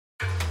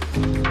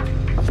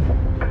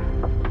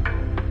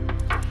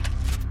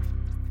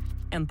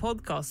En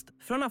podcast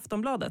från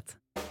Aftonbladet.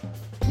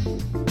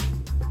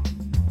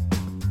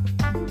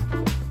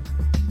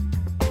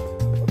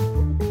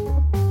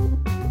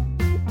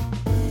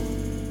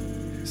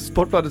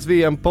 Sportbladets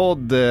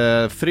VM-podd,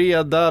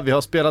 fredag. Vi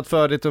har spelat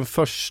färdigt den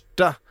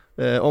första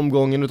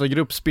omgången utav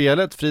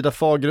gruppspelet. Frida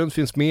Fagerlund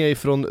finns med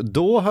ifrån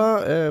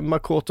Doha.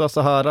 Makoto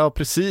Asahara har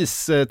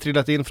precis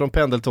trillat in från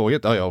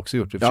pendeltåget. Ja, jag har också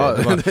gjort det.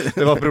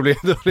 Det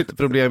var lite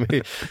problem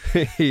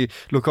i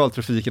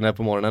lokaltrafiken här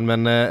på morgonen.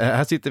 Men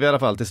här sitter vi i alla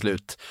fall till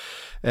slut.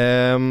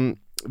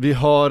 Vi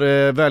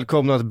har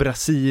välkomnat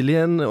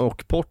Brasilien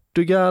och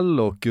Portugal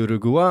och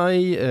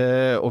Uruguay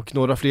och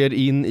några fler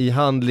in i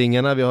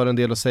handlingarna. Vi har en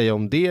del att säga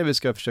om det. Vi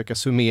ska försöka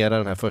summera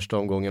den här första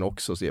omgången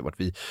också och se vart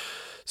vi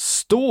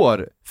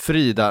står,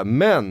 Frida.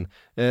 Men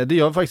det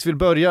jag faktiskt vill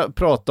börja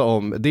prata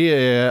om,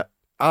 det är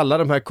alla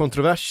de här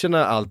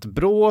kontroverserna, allt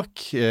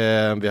bråk.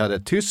 Vi hade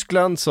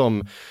Tyskland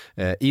som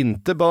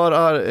inte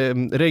bara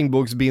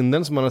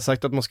regnbågsbinden som man har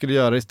sagt att man skulle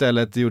göra,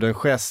 istället gjorde en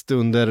gest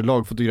under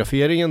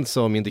lagfotograferingen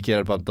som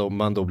indikerade på att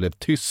man då blev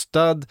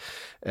tystad.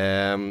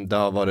 Det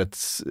har varit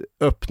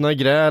öppna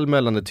gräl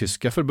mellan det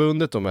tyska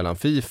förbundet och mellan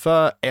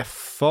Fifa,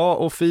 FA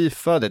och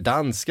Fifa, det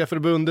danska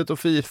förbundet och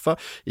Fifa.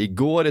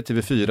 Igår i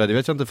TV4, det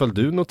vet jag inte ifall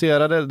du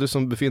noterade, du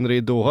som befinner dig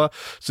i Doha,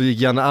 så gick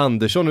Janne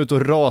Andersson ut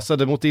och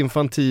rasade mot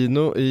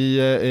Infantino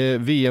i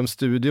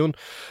VM-studion.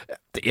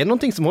 Det är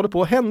någonting som håller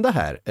på att hända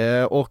här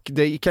och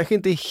det är kanske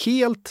inte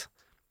helt,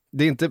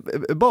 det är inte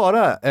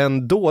bara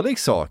en dålig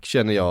sak,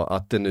 känner jag,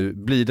 att det nu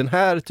blir den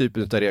här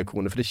typen av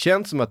reaktioner, för det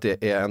känns som att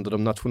det är ändå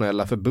de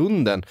nationella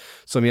förbunden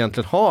som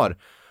egentligen har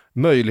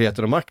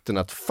möjligheten och makten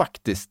att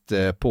faktiskt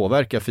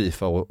påverka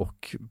Fifa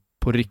och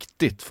på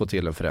riktigt få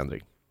till en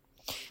förändring.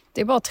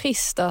 Det är bara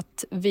trist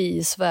att vi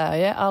i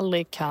Sverige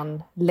aldrig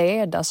kan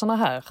leda såna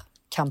här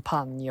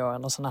kampanjer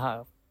eller såna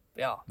här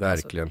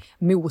verkligen.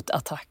 Alltså,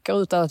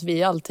 motattacker, utan att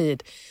vi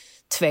alltid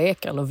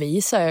tvekar, eller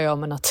vi säger jag,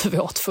 men att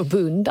vårt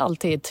förbund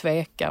alltid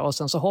tvekar och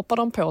sen så hoppar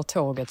de på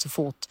tåget så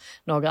fort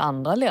några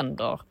andra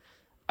länder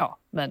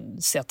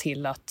men ser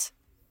till att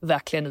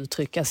verkligen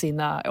uttrycka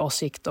sina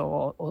åsikter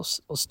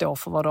och stå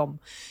för vad de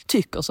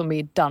tycker, som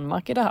i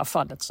Danmark i det här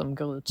fallet, som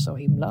går ut så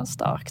himla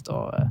starkt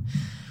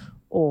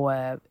och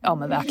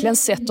men verkligen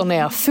sätter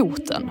ner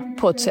foten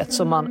på ett sätt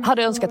som man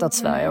hade önskat att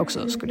Sverige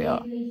också skulle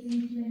göra.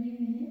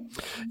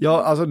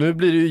 Ja, alltså nu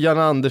blir det ju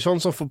Janne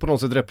Andersson som får på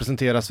något sätt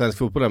representera svensk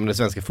fotboll, men det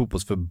svenska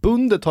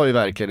fotbollsförbundet har ju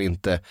verkligen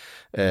inte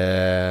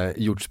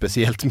gjort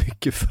speciellt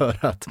mycket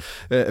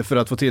för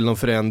att få till någon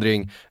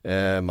förändring.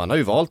 Man har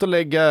ju valt att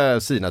lägga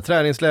sina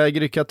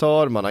träningsläger i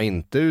Qatar, man har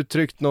inte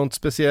uttryckt något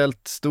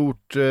speciellt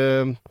stort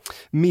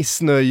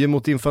missnöje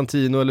mot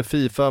Infantino eller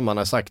Fifa, man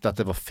har sagt att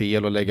det var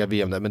fel att lägga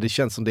VM där, men det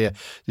känns som det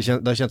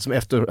har känts som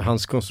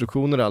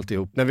efterhandskonstruktioner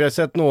alltihop. När vi har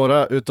sett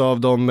några utav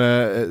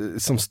de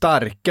som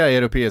starka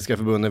europeiska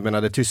förbunden,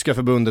 men det tyska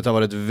förbundet har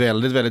varit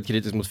väldigt, väldigt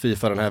kritiskt mot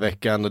Fifa den här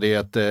veckan, och det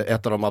är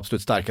ett av de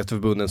absolut starkaste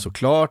förbunden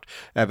såklart.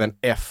 Även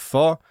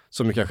FA,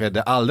 som ju kanske är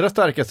det allra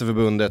starkaste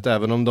förbundet,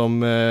 även om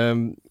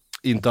de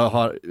inte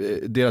har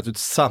delat ut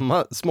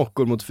samma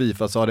smockor mot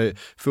Fifa, så har det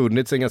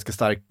funnits en ganska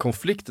stark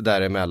konflikt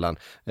däremellan.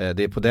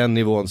 Det är på den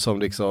nivån som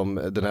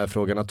liksom den här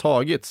frågan har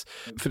tagits.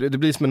 För det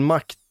blir som en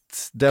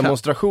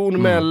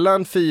maktdemonstration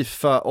mellan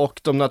Fifa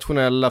och de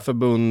nationella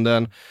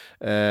förbunden.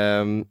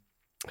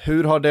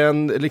 Hur har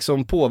den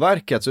liksom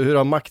påverkats och hur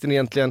har makten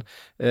egentligen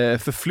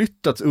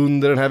förflyttats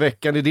under den här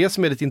veckan? Det är det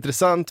som är lite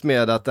intressant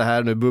med att det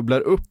här nu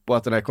bubblar upp och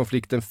att den här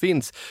konflikten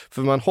finns.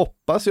 För man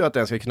hoppas ju att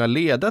den ska kunna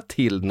leda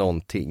till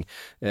någonting.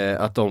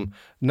 Att de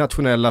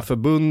nationella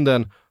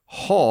förbunden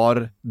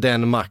har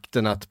den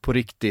makten att på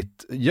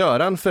riktigt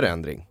göra en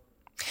förändring.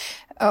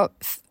 Ja,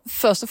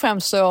 först och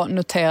främst så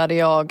noterade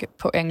jag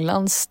på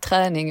Englands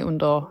träning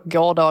under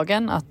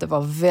gårdagen att det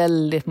var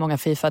väldigt många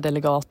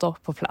FIFA-delegater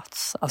på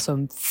plats.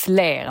 Alltså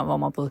fler än vad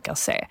man brukar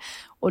se.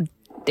 Och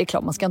det är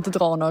klart, man ska inte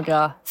dra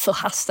några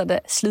förhastade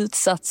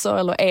slutsatser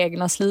eller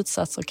egna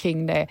slutsatser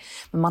kring det.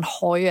 Men man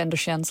har ju ändå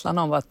känslan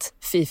av att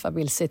FIFA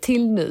vill se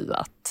till nu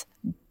att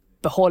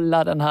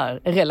behålla den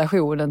här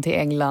relationen till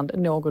England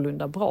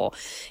någorlunda bra.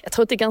 Jag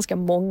tror att det är ganska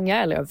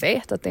många, eller jag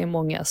vet att det är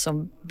många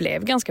som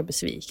blev ganska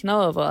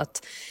besvikna över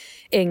att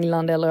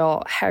England,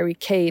 eller Harry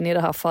Kane i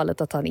det här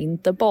fallet, att han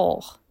inte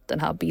bar den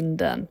här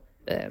binden.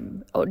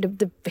 Och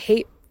det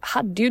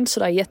hade ju inte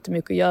sådär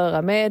jättemycket att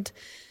göra med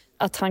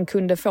att han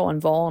kunde få en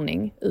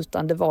varning,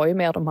 utan det var ju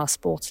mer de här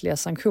sportsliga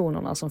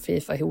sanktionerna som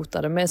FIFA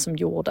hotade med som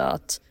gjorde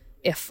att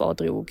FA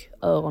drog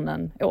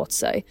öronen åt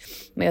sig.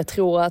 Men jag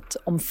tror att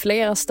om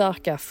flera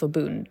starka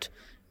förbund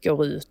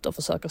går ut och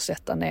försöker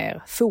sätta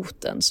ner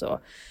foten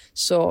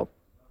så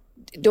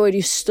då är det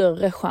ju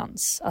större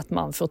chans att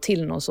man får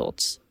till någon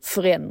sorts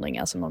förändring,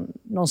 alltså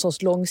någon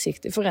sorts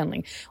långsiktig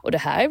förändring. Och det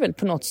här är väl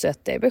på något sätt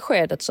det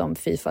beskedet som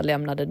FIFA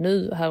lämnade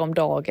nu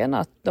häromdagen,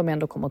 att de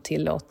ändå kommer att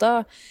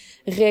tillåta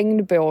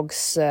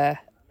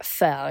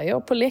färger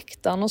på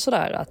läktaren och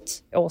sådär, att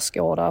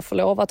åskådare får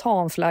lov att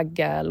ha en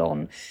flagga eller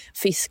en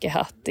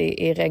fiskehatt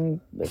i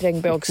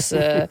regnbågs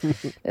det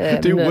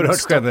är oerhört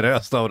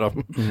generöst av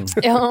dem.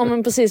 Ja,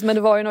 men precis, men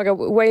det var ju några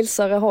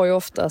walesare har ju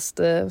oftast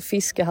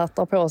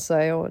fiskehattar på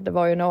sig, och det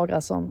var ju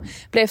några som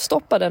blev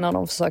stoppade när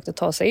de försökte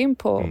ta sig in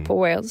på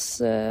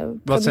Wales.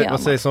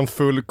 Vad sägs om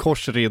full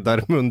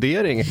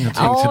korsriddarmundering?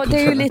 Ja,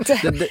 det är ju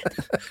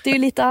det är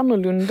lite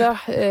annorlunda,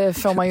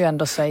 får man ju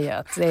ändå säga.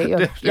 Att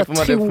det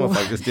får man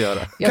faktiskt göra.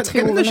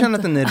 Kan du känna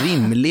att den är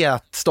rimlig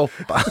att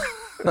stoppa?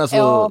 Alltså...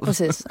 Ja,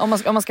 precis. Om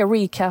man ska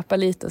recappa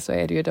lite, så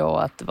är det ju då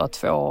att det var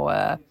två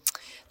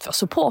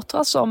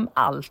supportrar som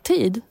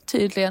alltid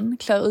tydligen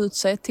klär ut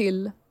sig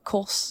till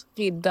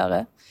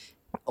korsriddare.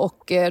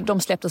 Och de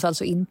släpptes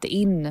alltså inte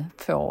in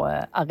på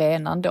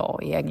arenan då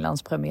i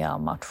Englands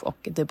premiärmatch, och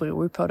det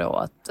beror ju på då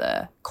att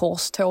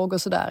korståg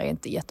och sådär är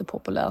inte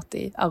jättepopulärt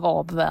i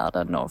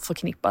arabvärlden och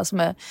förknippas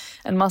med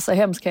en massa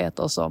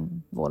hemskheter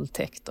som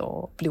våldtäkt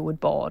och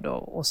blodbad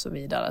och så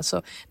vidare.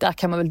 Så där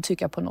kan man väl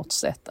tycka på något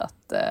sätt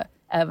att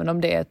även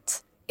om det är ett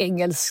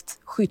engelskt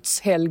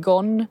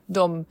skyddshelgon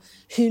de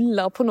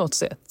hyllar på något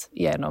sätt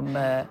genom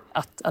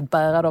att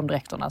bära de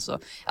dräkterna, så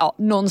ja,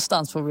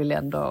 någonstans får vi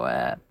ändå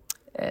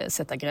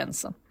sätta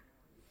gränsen.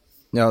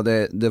 Ja,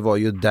 det var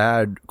ju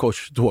där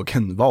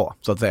korstågen var,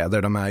 så att säga,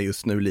 där de är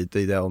just nu lite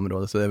i det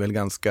området, så det är väl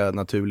ganska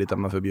naturligt att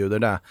man förbjuder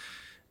det.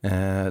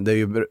 Det är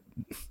ju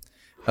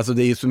alltså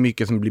det är ju så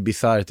mycket som blir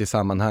bisarrt i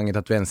sammanhanget,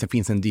 att det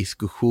finns en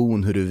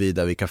diskussion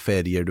huruvida vilka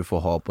färger du får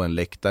ha på en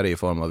läktare i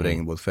form av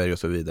regnbågsfärg och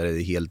så vidare.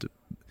 Det är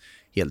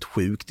helt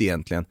sjukt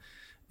egentligen.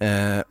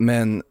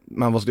 Men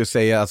man måste ju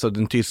säga, alltså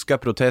den tyska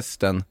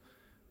protesten,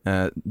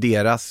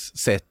 deras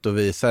sätt att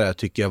visa det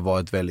tycker jag var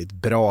ett väldigt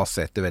bra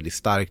sätt, ett väldigt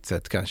starkt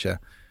sätt kanske.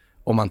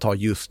 Om man tar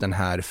just den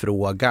här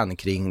frågan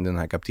kring den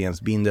här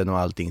kaptensbinden och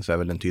allting, så är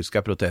väl den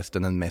tyska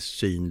protesten den mest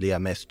synliga,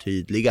 mest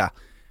tydliga,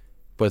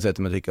 på ett sätt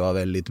som jag tycker var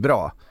väldigt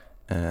bra.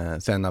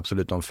 Sen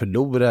absolut, de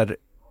förlorar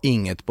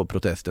inget på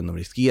protesten, de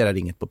riskerar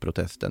inget på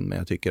protesten, men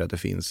jag tycker att det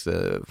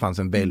fanns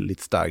en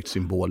väldigt starkt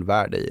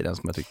symbolvärde i den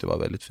som jag tyckte var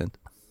väldigt fint.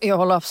 Jag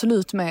håller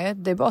absolut med.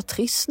 Det är bara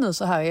trist nu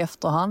så här i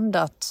efterhand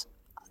att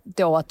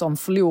de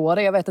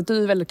förlorade. Jag vet att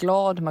du är väldigt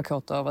glad,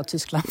 Makoto, över att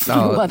Tyskland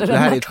förlorade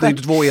den matchen. Det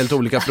är två helt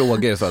olika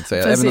frågor, så att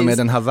säga. Även om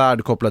den här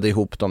värld kopplade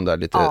ihop dem där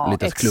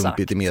lite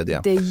klumpigt i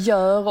media. Det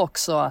gör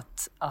också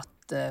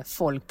att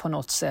folk på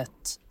något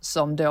sätt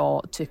som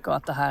då tycker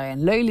att det här är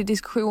en löjlig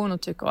diskussion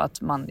och tycker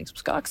att man liksom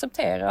ska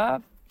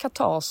acceptera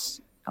Katars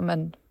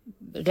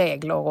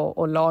regler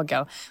och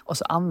lagar, och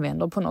så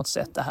använder på något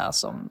sätt det här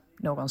som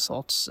någon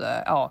sorts,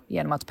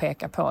 genom att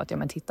peka på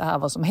att titta här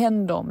vad som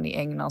händer om ni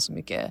ägnar så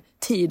mycket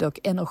tid och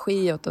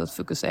energi åt att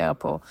fokusera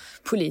på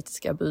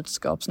politiska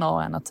budskap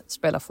snarare än att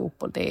spela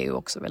fotboll. Det är ju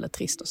också väldigt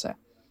trist att se.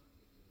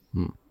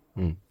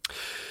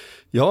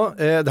 Ja,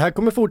 det här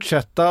kommer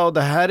fortsätta, och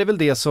det här är väl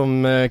det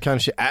som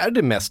kanske är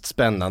det mest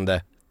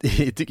spännande,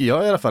 tycker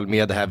jag i alla fall,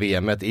 med det här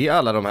VMet, är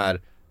alla de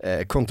här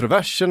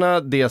kontroverserna,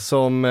 det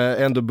som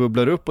ändå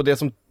bubblar upp och det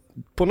som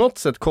på något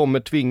sätt kommer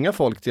tvinga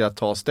folk till att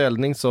ta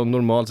ställning som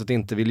normalt sett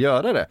inte vill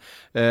göra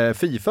det.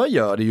 Fifa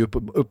gör det ju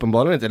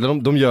uppenbarligen inte,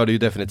 eller de gör det ju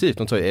definitivt,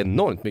 de tar ju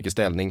enormt mycket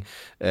ställning.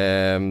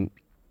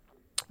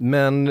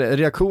 Men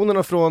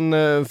reaktionerna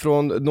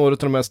från några av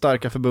de här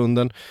starka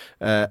förbunden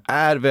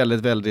är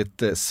väldigt,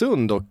 väldigt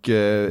sund och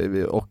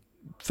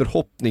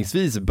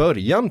förhoppningsvis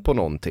början på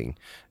någonting.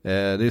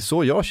 Det är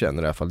så jag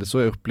känner i alla fall, det är så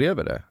jag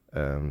upplever det.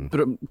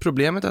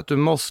 Problemet är att du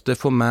måste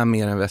få med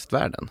mer än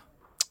västvärlden.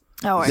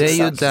 Ja, det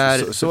är ju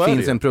där så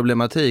finns en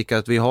problematik,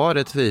 att vi har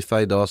ett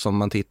Fifa idag som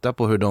man tittar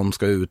på hur de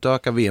ska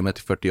utöka VM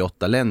till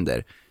 48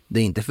 länder. Det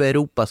är inte för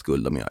Europas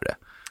skull de gör det.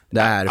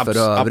 Det är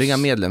för övriga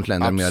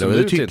medlemsländer de gör det.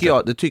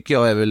 Och det tycker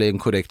jag är väl en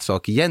korrekt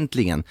sak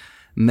egentligen.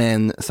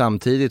 Men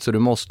samtidigt så du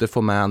måste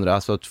få med andra,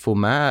 alltså att få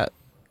med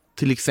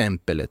till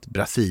exempel ett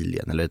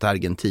Brasilien eller ett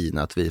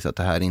Argentina, att visa att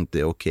det här inte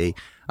är okej.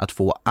 Att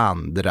få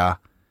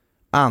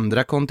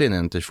andra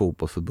kontinenters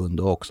fotbollsförbund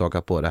och också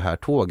haka på det här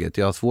tåget.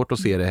 Jag har svårt att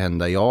se det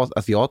hända i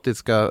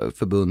asiatiska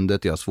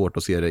förbundet, jag har svårt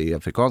att se det i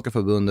afrikanska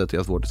förbundet, jag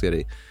har svårt att se det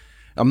i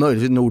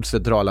möjligtvis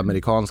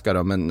nord-centralamerikanska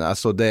då, men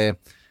alltså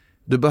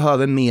du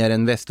behöver mer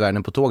än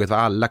västvärlden på tåget, för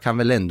alla kan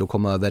väl ändå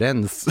komma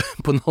överens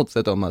på något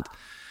sätt om att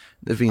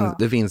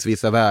det finns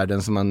vissa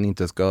värden som man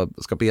inte ska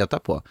peta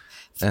på.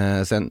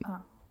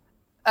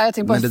 Jag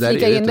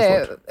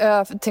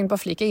tänkte bara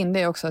flika in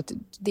det också, att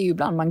det är ju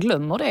ibland man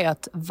glömmer det,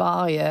 att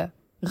varje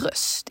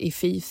röst i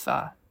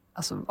Fifa,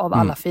 alltså av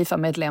alla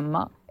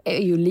FIFA-medlemmar,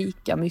 är ju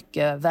lika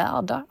mycket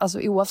värda. Alltså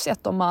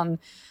oavsett om man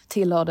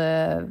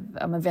tillhörde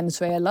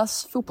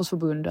Venezuelas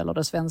fotbollsförbund eller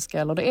det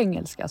svenska eller det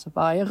engelska, så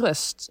varje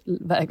röst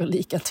väger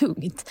lika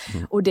tungt.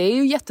 Och det är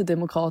ju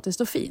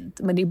jättedemokratiskt och fint,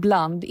 men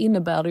ibland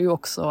innebär det ju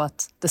också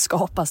att det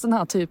skapas den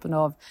här typen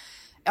av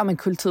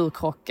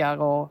kulturkrockar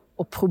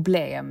och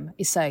problem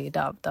i sig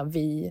där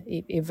vi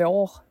i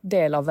vår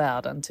del av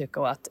världen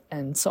tycker att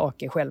en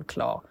sak är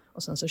självklar.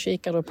 Och sen så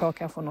kikar du på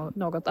kanske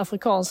något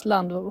afrikanskt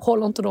land och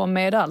håller inte de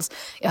med alls.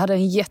 Jag hade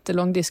en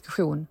jättelång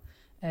diskussion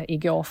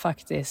igår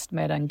faktiskt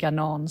med en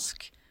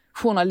ghanansk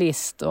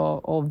journalist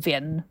och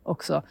vän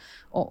också.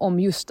 Och om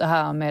just det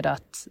här med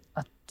att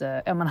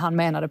han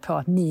menade på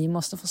att ni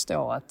måste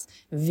förstå att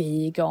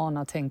vi i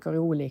Ghana tänker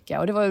olika.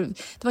 Och det var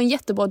en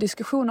jättebra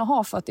diskussion att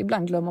ha, för att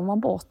ibland glömmer man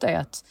bort det,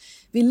 att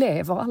vi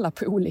lever alla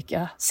på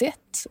olika sätt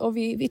och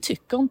vi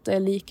tycker inte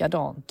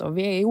likadant och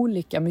vi är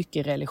olika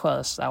mycket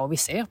religiösa och vi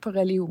ser på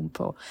religion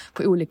på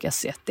olika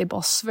sätt. Det är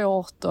bara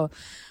svårt att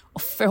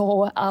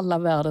få alla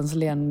världens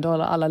länder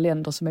eller alla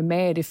länder som är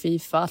med i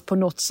Fifa att på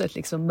något sätt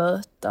liksom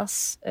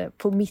mötas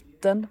på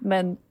mitten.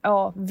 Men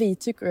ja, vi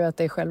tycker ju att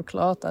det är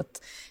självklart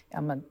att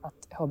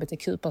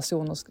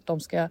hbtq-personer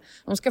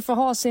de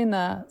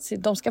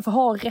ska få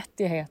ha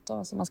rättigheter.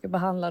 Alltså man ska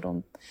behandla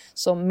dem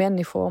som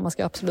människor, man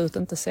ska absolut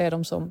inte se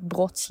dem som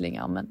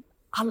brottslingar, men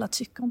alla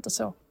tycker inte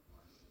så.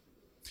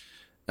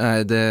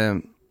 Nej,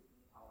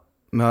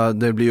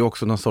 det blir ju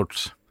också någon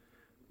sorts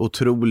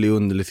otrolig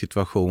underlig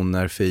situation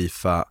när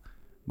Fifa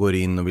går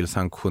in och vill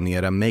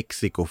sanktionera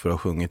Mexiko för att ha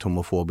sjungit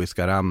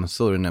homofobiska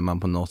ramsor, när man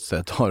på något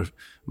sätt har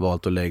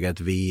valt att lägga ett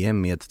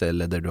VM i ett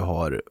ställe där du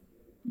har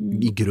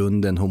i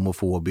grunden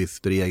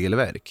homofobiskt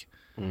regelverk.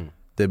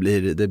 Det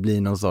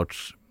blir någon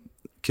sorts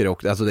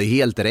krock. Alltså det är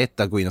helt rätt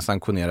att gå in och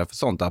sanktionera för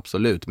sånt,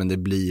 absolut, men det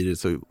blir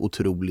så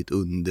otroligt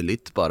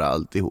underligt bara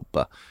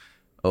alltihopa,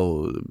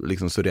 och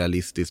liksom så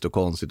realistiskt och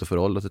konstigt att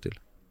förhålla sig till.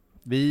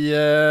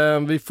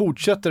 Vi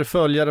fortsätter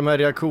följa de här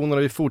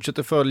reaktionerna, vi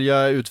fortsätter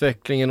följa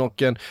utvecklingen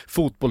och en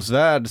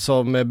fotbollsvärld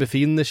som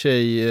befinner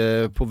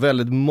sig på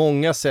väldigt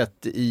många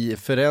sätt i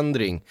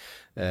förändring.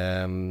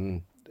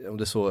 Om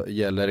det så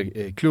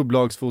gäller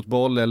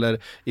klubblagsfotboll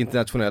eller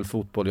internationell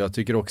fotboll. Jag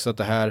tycker också att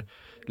det här,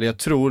 eller jag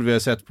tror vi har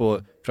sett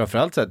på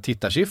framförallt så här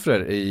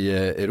tittarsiffror i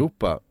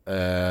Europa.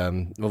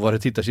 Vad var det,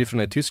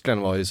 tittarsiffrorna i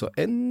Tyskland var ju så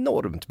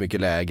enormt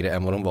mycket lägre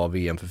än vad de var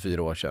VM för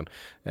 4 år sedan.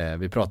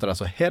 Vi pratar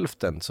alltså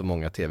hälften så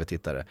många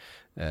tv-tittare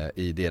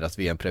i deras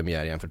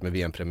VM-premiär jämfört med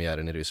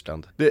VM-premiären i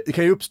Ryssland. Det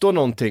kan ju uppstå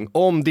någonting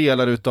om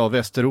delar utav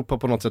Västeuropa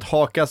på något sätt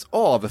hakas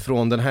av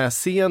från den här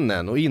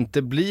scenen och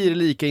inte blir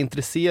lika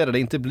intresserade,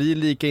 inte blir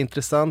lika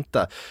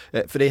intressanta.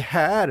 För det är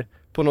här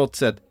på något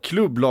sätt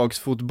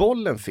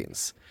klubblagsfotbollen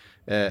finns.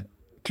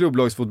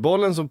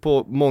 Klubblagsfotbollen som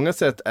på många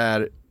sätt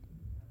är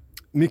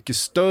mycket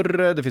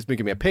större, det finns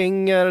mycket mer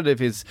pengar, det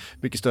finns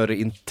mycket större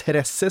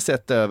intresse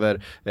sett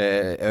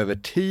över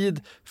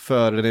tid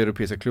för den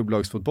europeiska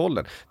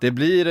klubblagsfotbollen. Det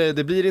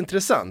blir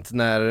intressant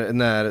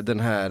när den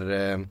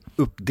här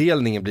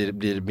uppdelningen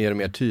blir mer och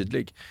mer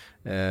tydlig.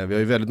 Vi har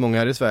ju väldigt många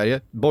här i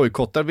Sverige,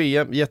 bojkottar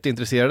VM,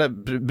 jätteintresserade,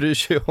 bryr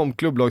sig om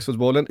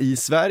klubblagsfotbollen i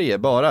Sverige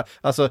bara.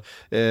 Alltså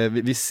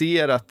vi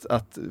ser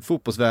att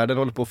fotbollsvärlden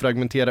håller på att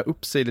fragmentera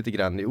upp sig lite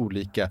grann i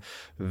olika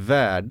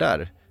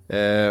världar.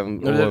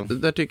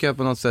 Där tycker jag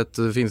på något sätt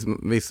det finns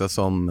vissa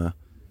som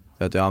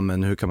säger att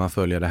men hur kan man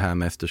följa det här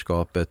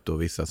mästerskapet,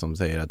 och vissa som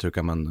säger att hur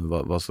kan man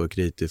vara så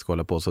kritisk och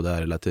hålla på så där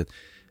hela tiden.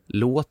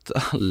 Låt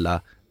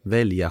alla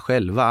välja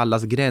själva.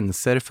 Allas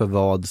gränser för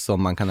vad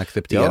som man kan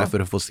acceptera för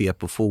att få se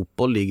på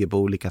fotboll ligger på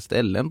olika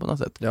ställen på något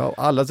sätt. Ja,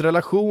 allas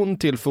relation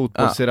till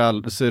fotboll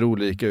ser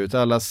olika ut.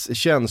 Allas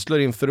känslor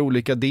inför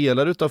olika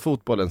delar utav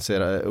fotbollen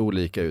ser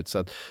olika ut. Så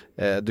att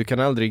du kan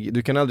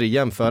aldrig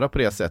jämföra på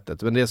det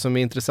sättet. Men det som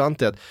är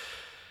intressant är att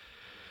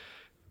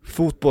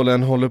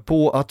fotbollen håller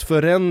på att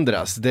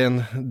förändras.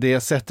 Det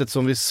sättet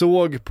som vi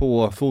såg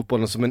på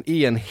fotbollen som en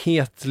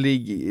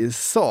enhetlig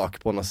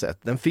sak på något sätt.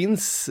 Den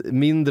finns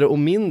mindre och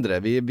mindre.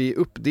 Vi är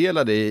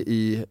uppdelade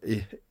i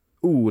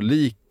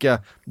olika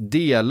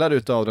delar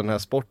utav den här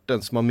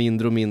sporten som har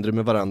mindre och mindre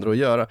med varandra att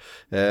göra.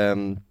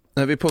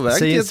 Är vi på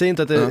väg Säg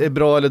inte att det är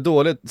bra eller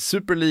dåligt.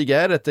 Super League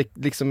är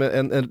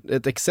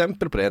ett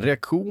exempel på det, en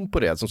reaktion på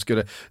det som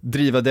skulle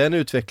driva den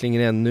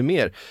utvecklingen ännu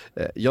mer.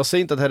 Jag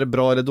säger inte att det här är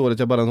bra eller dåligt,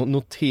 jag bara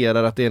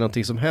noterar att det är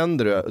någonting som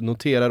händer. Jag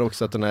noterar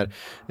också att den här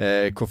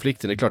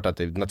konflikten, det är klart att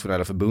det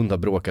nationella förbund har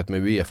bråkat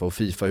med UEFA och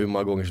Fifa hur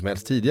många gånger som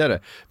helst tidigare.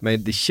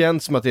 Men det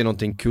känns som att det är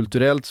någonting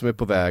kulturellt som är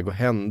på väg att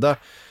hända.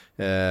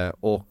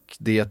 Och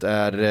det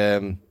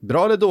är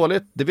bra eller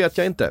dåligt, det vet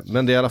jag inte.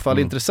 Men det är i alla fall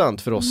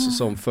intressant för oss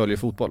som följer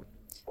fotboll.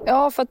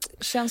 Ja, för att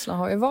känslan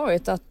har ju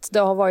varit att det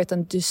har varit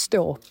en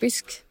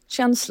dystopisk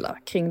känsla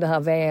kring det här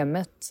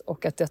VMet,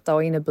 och att detta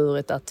har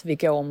inneburit att vi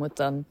går mot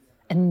en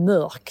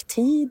mörk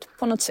tid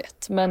på något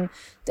sätt. Men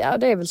det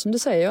är väl som du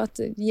säger, att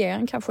det ger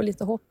en kanske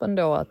lite hopp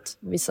ändå att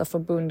vissa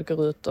förbund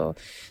går ut och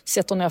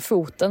sätter ner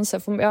foten. Så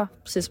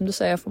precis som du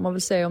säger får man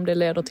väl se om det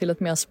leder till ett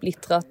mer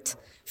splittrat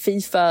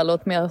Fifa eller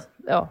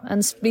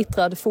en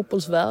splittrad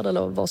fotbollsvärld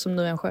eller vad som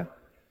nu än sker.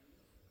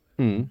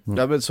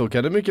 Ja, men så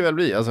kan det mycket väl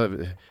bli. Alltså,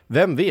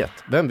 vem vet?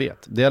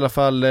 Det är i alla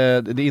fall det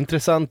är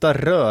intressanta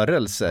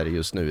rörelser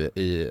just nu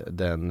i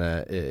den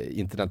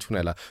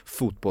internationella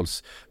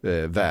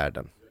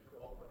fotbollsvärlden.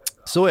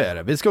 Så är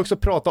det. Vi ska också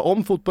prata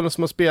om fotbollen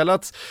som har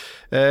spelats.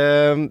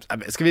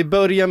 Ska vi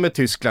börja med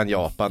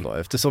Tyskland-Japan då?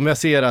 Eftersom jag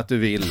ser att du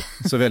vill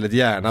så väldigt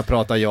gärna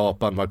prata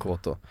Japan,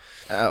 Makoto.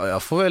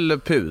 Jag får väl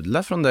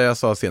pudla från det jag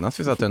sa senast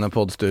vi satt i den här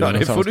poddstudion. Ja, det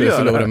och får du skulle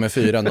göra. Förlora med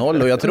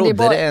 4-0 och jag trodde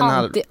det är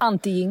bara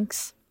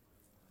anti-jinx.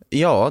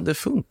 Ja, det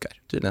funkar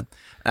tydligen.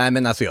 Nej,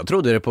 men alltså jag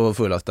trodde det på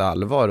fullaste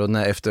allvar och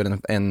efter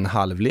en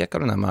halvlek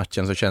av den här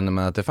matchen så kände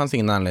man att det fanns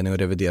ingen anledning att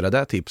revidera det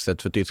här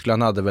tipset, för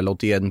Tyskland hade väl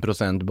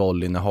 81%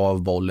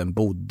 bollinnehav, bollen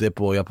bodde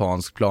på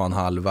japansk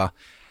planhalva.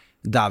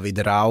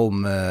 David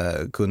Raum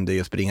kunde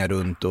ju springa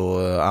runt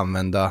och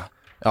använda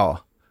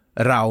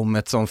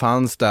raumet som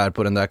fanns där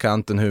på den där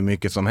kanten hur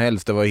mycket som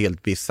helst. Det var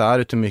helt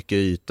bisarrt hur mycket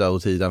yta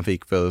och tid han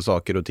fick för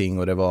saker och ting,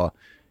 och det var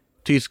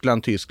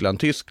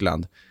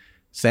Tyskland.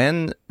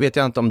 Sen vet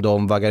jag inte om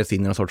de vaggades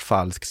in i någon sorts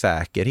falsk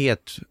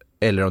säkerhet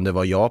eller om det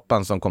var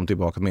Japan som kom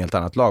tillbaka med ett helt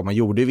annat lag. Man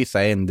gjorde ju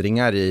vissa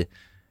ändringar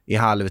i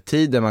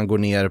halvtid där man går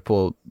ner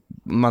på,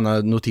 man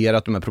har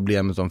noterat de här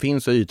problemen som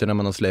finns och ytorna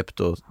man har släppt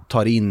och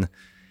tar in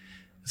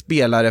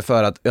spelare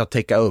för att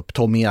täcka upp.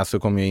 Tomiyasu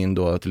kom ju in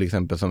då till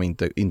exempel som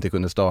inte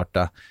kunde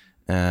starta.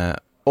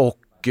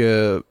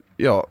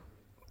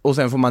 Och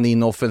sen får man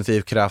in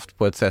offensiv kraft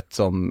på ett sätt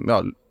som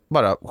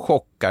bara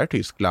chockar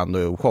Tyskland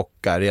och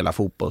chockar hela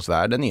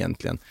fotbollsvärlden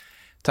egentligen.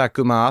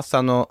 Takuma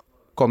Asano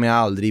kommer jag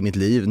aldrig i mitt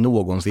liv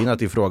någonsin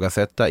att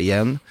ifrågasätta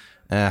igen.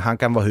 Han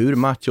kan vara hur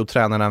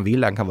macho-tränaren han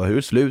vill, han kan vara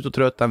hur slut och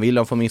trött han vill,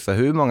 han får missa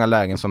hur många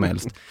lägen som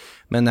helst.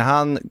 Men när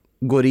han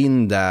går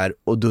in där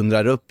och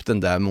dundrar upp den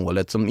där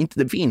målet som inte,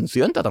 det finns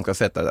ju inte att han ska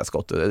sätta det där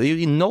skottet. Det är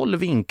ju i noll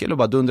vinkel och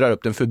bara dundrar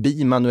upp den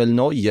förbi Manuel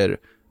Neuer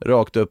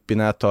rakt upp i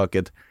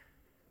nättaket.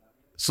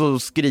 Så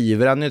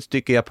skriver han ett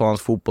stycke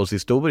japansk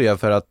fotbollshistoria,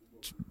 för att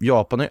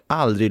Japan har ju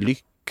aldrig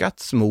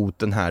lyckats mot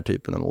den här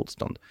typen av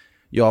motstånd.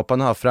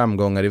 Japan har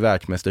framgångar i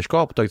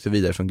världsmästerskap och tagit sig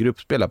vidare från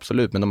gruppspel,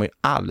 absolut, men de har ju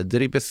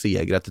aldrig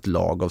besegrat ett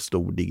lag av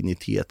stor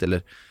dignitet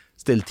eller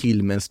ställt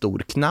till med en stor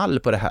knall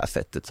på det här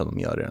sättet som de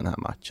gör i den här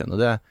matchen. Och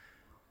det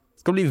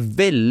ska bli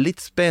väldigt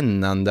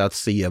spännande att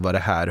se vad det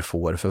här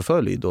får för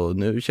följd, och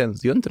nu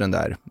känns ju inte den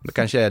där. Det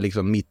kanske är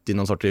liksom mitt i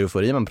någon sorts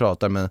eufori man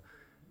pratar, men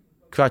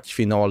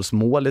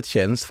kvartsfinalsmålet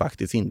känns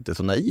faktiskt inte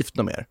så naivt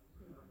något mer.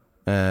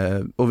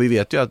 Och vi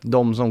vet ju att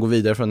de som går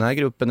vidare från den här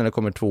gruppen eller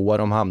kommer tvåa,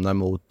 de hamnar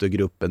mot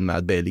gruppen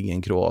med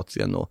Belgien,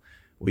 Kroatien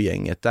och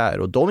gänget där.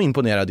 Och de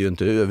imponerade ju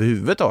inte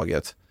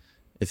överhuvudtaget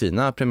i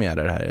sina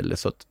premiärer här, eller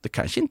så att det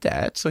kanske inte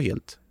är ett så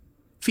helt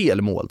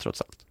fel mål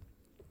trots allt.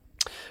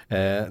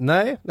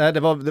 Nej,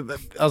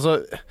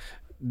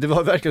 det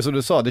var verkligen som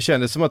du sa, det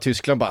kändes som att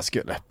Tyskland bara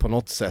skulle på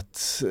något sätt...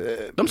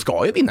 De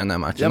ska ju vinna den här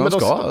matchen,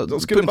 ja, de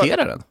skulle punktera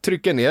bara den.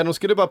 Trycka ner, de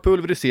skulle bara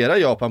pulvrisera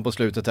Japan på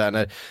slutet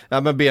här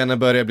när benen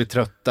började bli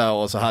trötta,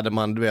 och så hade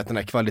man den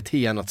här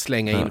kvaliteten att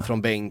slänga in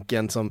från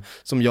bänken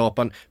som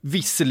Japan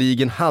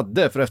visserligen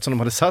hade, för eftersom de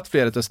hade satt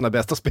flera av sina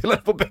bästa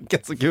spelare på bänken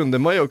så kunde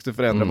man ju också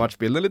förändra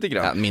matchbilden lite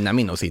grann. Ja,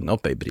 Minaminnos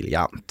inhopp är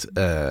briljant.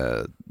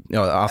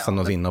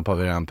 Asanos inhopp har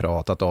vi redan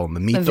pratat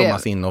om.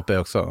 Mittomas inhopp är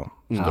också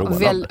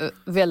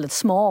väldigt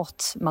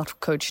smart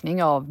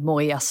matchcoachning av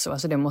Moriyasu.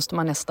 Alltså det måste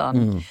man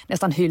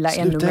nästan hylla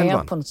ännu mer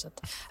på något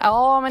sätt.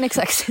 Ja, men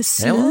exakt.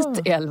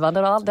 Slutelvan,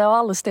 det har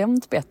aldrig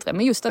stämt bättre.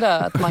 Men just det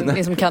där att man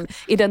liksom kan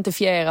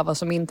identifiera vad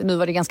som inte... Nu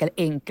var det ganska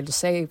enkelt att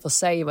säga för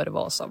sig vad det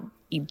var som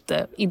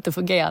inte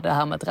fungerade. Det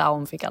här med att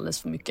Raum fick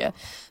alldeles för mycket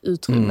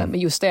utrymme. Men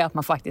just det att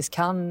man faktiskt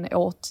kan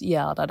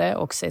åtgärda det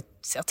och se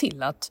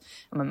till att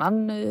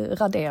man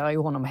raderar ju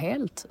honom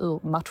helt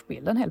ur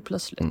matchbilden helt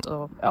plötsligt.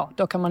 Och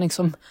då kan man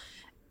liksom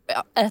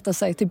äta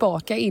sig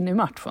tillbaka in i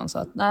matchen. Så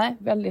att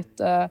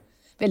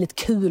väldigt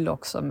kul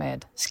också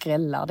med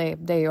skrällar.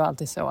 Det är ju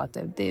alltid så att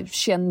det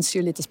känns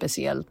ju lite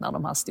speciellt när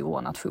de här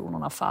stora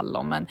nationerna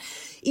faller. Men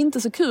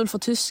inte så kul för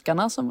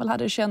tyskarna som väl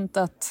hade känt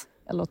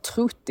eller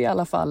trott i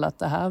alla fall att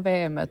det här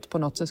VMet på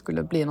något sätt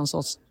skulle bli någon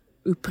sorts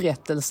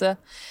upprättelse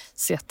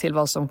sett till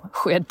vad som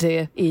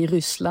skedde i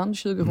Ryssland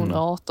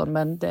 2018.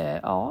 Men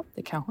det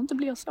kanske inte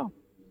blir så.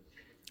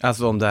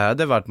 Alltså om det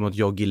hade varit mot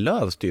Jogi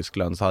Löws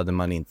Tyskland så hade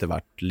man inte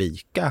varit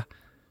lika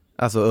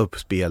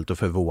uppspelt och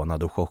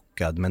förvånad och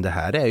chockad. Men det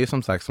här är ju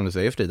som sagt, som du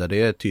säger Frida,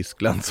 det är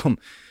Tyskland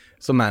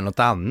som är något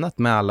annat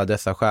med alla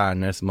dessa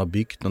stjärnor som har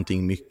byggt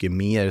någonting mycket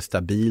mer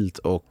stabilt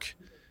och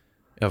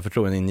jag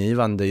förstår en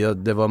ingivande.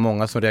 Det var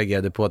många som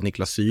reagerade på att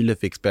Niklas Süle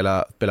fick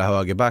spela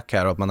högerback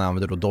här och att man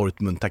använder då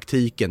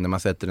Dortmund-taktiken när man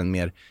sätter en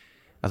mer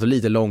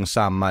lite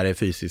långsammare,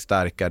 fysiskt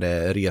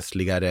starkare,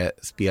 resligare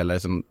spelare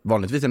som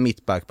vanligtvis är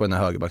mittback på den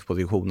här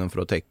högerbackspositionen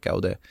för att täcka,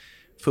 och det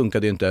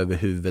funkade ju inte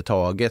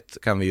överhuvudtaget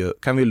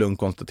kan vi lugnt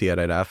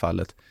konstatera i det här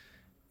fallet.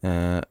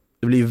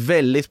 Det blir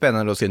väldigt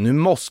spännande att se. Nu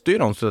måste ju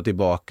de stå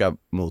tillbaka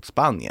mot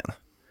Spanien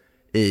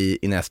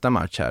i nästa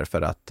match här,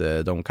 för att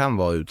de kan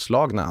vara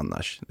utslagna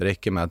annars. Det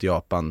räcker med att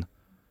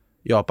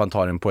Japan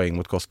tar en poäng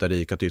mot Costa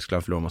Rica,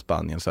 Tyskland förlorar mot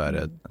Spanien, så är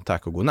det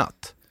tack och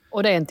godnatt.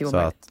 Och det är inte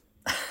omöjligt.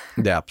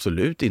 Det är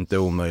absolut inte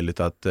omöjligt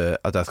att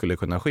det skulle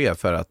kunna ske,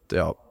 för att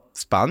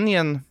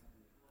Spanien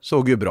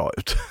såg ju bra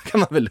ut kan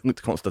man väl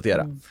lugnt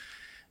konstatera.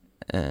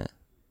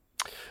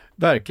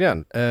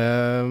 Verkligen.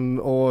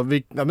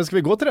 Men ska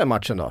vi gå till den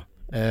matchen då?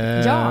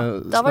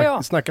 Där var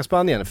jag. Snacka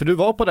Spanien, för du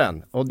var på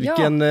den. Och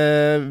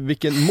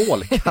vilken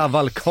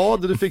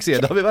målkavalkad du fick se.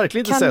 Det har vi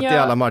verkligen inte sett i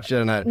alla matcher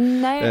den här.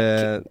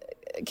 Nej,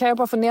 kan jag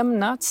bara få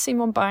nämna att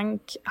Simon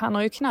Bank, han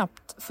har ju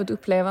knappt fått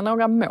uppleva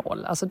några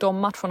mål. Alltså de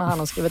matcherna han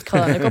har skrivit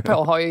krönikor på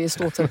har ju i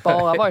stort sett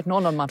bara varit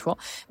 0-0-matcher.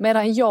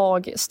 Medan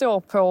jag står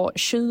på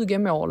 20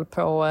 mål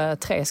på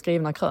 3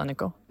 skrivna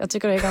krönikor. Jag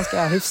tycker det är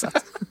ganska hyfsat.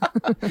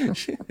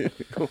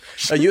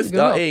 Ja, just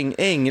det.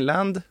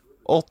 England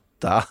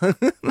 8.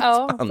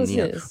 Ja,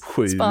 Spanien precis.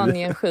 7.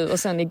 Spanien 7 och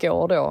sen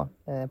igår då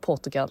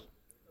Portugal.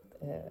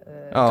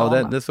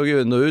 Ja, det såg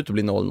ju ändå ut att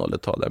bli 0-0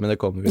 ett tag där, men det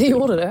kommer vi Det till.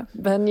 gjorde det.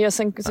 Men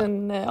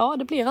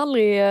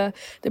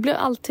det blir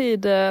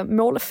alltid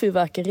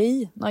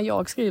målfyrverkeri när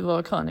jag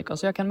skriver krönikor,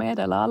 så jag kan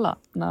meddela alla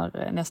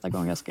när nästa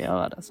gång jag ska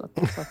göra det, så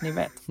att ni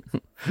vet.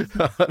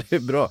 Ja, det är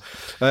bra.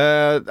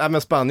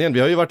 Men Spanien, vi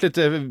har ju varit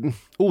lite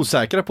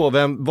osäkra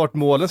på vart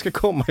målen ska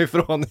komma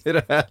ifrån i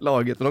det här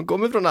laget. Men de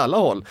kommer från alla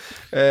håll.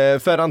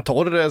 Ferran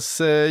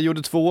Torres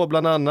gjorde 2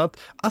 bland annat.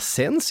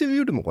 Asensio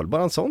gjorde mål,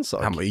 bara en sån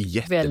sak. Han var ju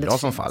jättebra Väldigt som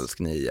fint. falsk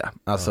 9.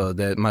 Alltså,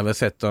 man har väl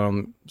sett att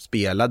de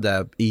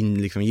spelade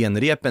in liksom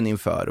genrepen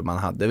inför, och man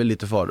hade väl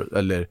lite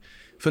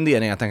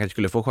funderingar att han kanske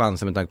skulle få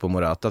chansen med tanke på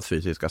Moratas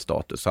fysiska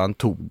status. Så han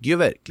tog ju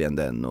verkligen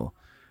den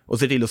och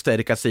ser till att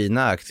stärka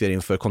sina aktier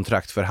inför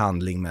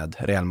kontraktförhandling med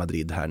Real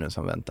Madrid här nu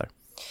som väntar.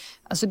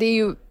 Alltså det är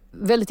ju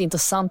väldigt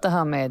intressant det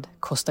här med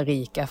Costa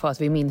Rica, för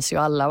att vi minns ju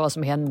alla vad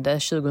som hände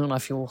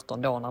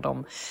 2014 då när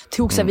de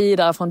tog sig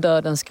vidare från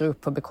dödens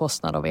grupp på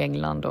bekostnad av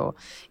England och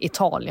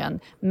Italien.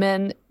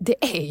 Men det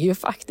är ju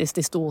faktiskt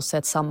i stort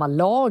sett samma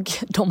lag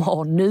de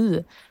har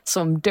nu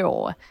som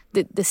då.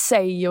 Det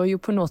säger ju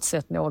på något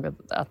sätt något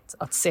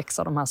att 6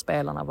 av de här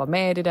spelarna var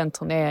med i den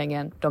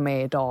turneringen. De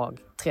är idag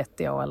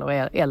 30 år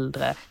eller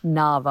äldre.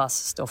 Navas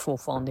står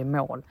fortfarande i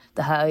mål.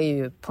 Det här är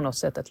ju på något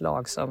sätt ett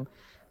lag som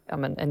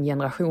en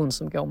generation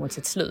som går mot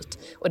sitt slut.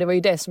 Och det var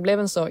ju det som blev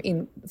en så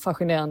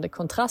fascinerande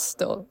kontrast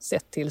då,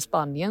 sett till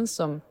Spanien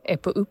som är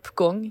på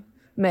uppgång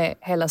med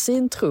hela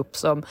sin trupp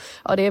som,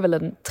 det är väl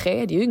den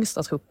 3:e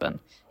yngsta truppen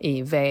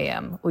i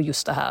VM. Och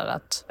just det här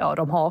att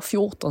de har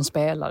 14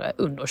 spelare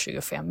under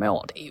 25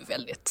 år. Det är ju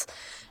väldigt,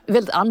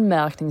 väldigt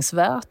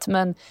anmärkningsvärt.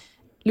 Men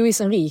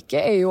Luis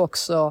Enrique är ju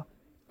också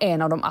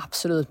en av de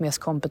absolut mest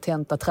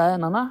kompetenta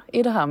tränarna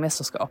i det här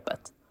mästerskapet.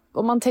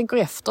 Om man tänker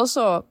efter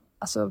så,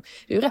 det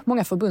är ju rätt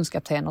många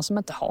förbundskaptener som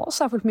inte har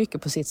särskilt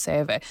mycket på sitt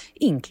CV,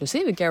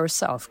 inklusive Gareth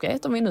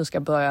Southgate, om vi nu ska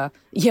börja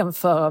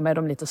jämföra med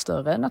de lite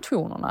större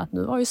nationerna.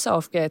 Nu har ju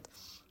Southgate,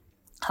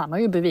 han har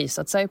ju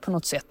bevisat sig på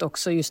något sätt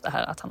också, just det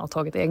här att han har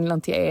tagit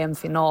England till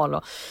EM-final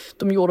och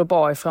de gjorde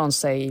bra ifrån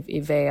sig i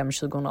VM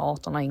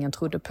 2018 när ingen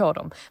trodde på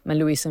dem. Men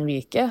Luis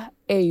Enrique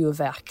är ju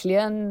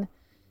verkligen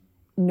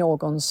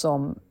någon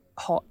som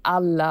har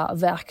alla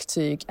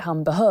verktyg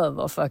han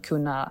behöver för att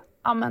kunna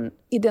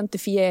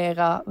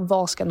identifiera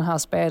var ska den här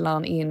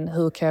spelaren in,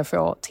 hur kan jag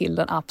få till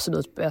den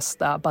absolut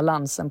bästa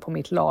balansen på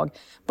mitt lag.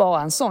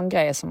 Bara en sån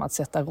grej som att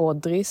sätta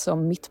Rodri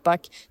som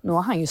mittback. Nu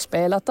har han ju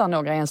spelat där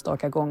några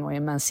enstaka gånger i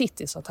Man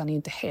City, så att han är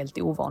inte helt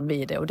ovan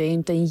vid det, och det är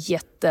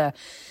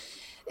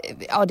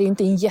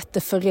inte en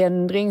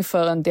jätteförändring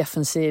för en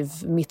defensiv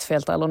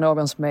mittfältare eller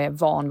någon som är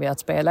van vid att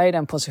spela i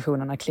den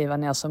positionen att kliva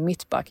ner som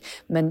mittback.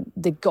 Men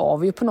det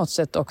gav ju på något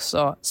sätt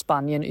också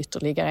Spanien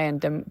ytterligare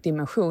en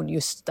dimension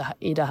just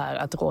i det här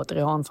att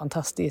Rodri har en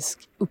fantastisk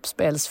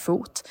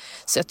uppspelsfot.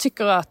 Så jag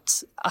tycker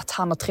att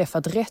han har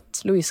träffat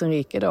rätt, Luis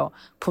Enrique då,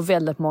 på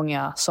väldigt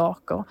många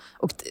saker.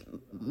 Och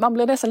man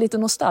blir nästan lite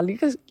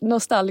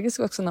nostalgisk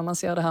också när man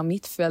ser det här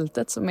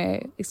mittfältet som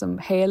är liksom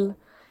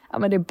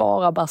det är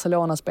bara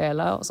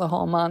Barcelona-spelare, och så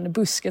har man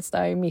Busquets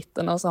där i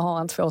mitten och så har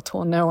han 2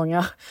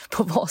 tonåringar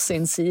på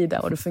varsin sida,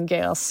 och det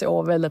fungerar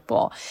så väldigt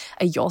bra.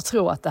 Jag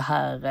tror att det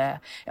här,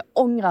 jag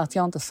ångrar att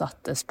jag inte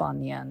satte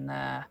Spanien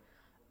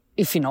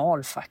i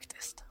final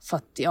faktiskt. För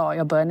att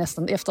jag börjar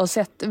nästan, efter att ha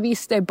sett,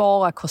 visst det är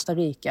bara Costa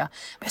Rica,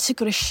 men jag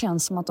tycker det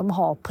känns som att de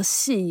har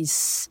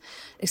precis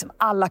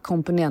alla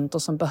komponenter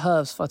som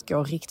behövs för att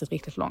gå riktigt,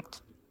 riktigt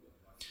långt.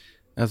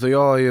 Alltså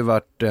jag har ju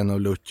varit en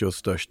av Luchos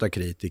största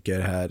kritiker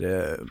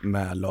här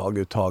med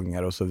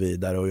laguttagningar och så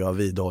vidare, och jag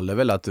vidhåller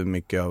väl att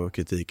mycket av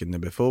kritiken är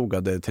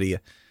befogad.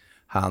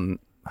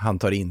 Han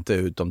tar inte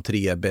ut de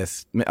 3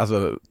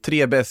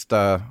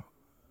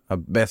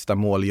 bästa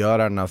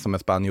målgörarna som är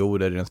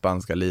spanjorer i den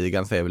spanska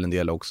ligan, säger väl en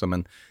del också,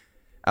 men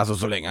alltså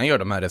så länge han gör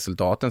de här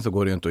resultaten så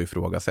går det ju inte att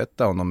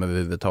ifrågasätta honom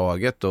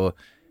överhuvudtaget. Och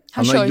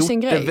han kör ju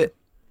sin grej.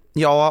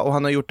 Ja, och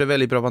han har gjort det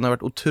väldigt bra. Han har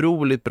varit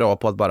otroligt bra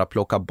på att bara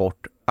plocka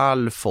bort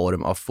all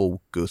form av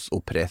fokus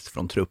och press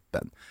från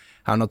truppen.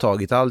 Han har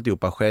tagit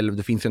alltihopa själv.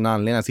 Det finns ju en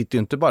anledning. Han sitter ju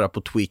inte bara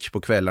på Twitch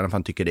på kvällarna för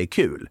han tycker det är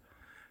kul.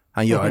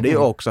 Han gör det ju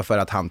också för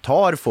att han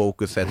tar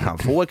fokuset, han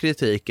får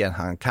kritiken,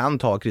 han kan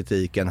ta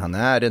kritiken. Han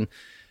är en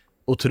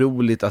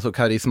otroligt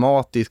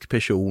karismatisk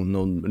person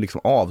och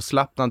liksom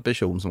avslappnad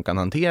person som kan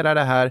hantera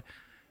det här.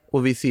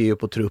 Och vi ser ju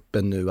på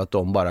truppen nu att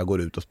de bara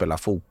går ut och spelar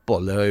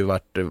fotboll. Det har ju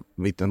varit,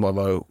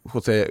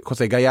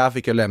 José Gaya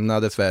fick ju lämna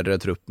dessvärre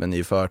truppen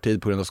i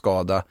förtid på grund av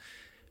skada.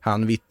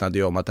 Han vittnade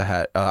ju om att det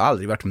här, jag har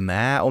aldrig varit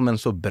med om en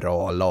så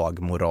bra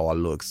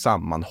lagmoral och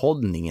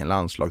sammanhållning i en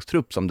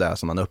landslagstrupp som det är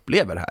som man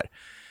upplever här.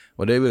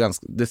 Och det är ju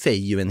det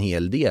säger ju en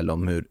hel del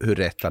om hur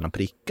rätt han har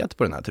prickat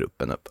på den här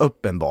truppen,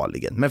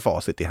 uppenbarligen, med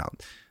facit i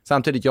hand.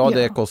 Samtidigt,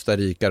 det är Costa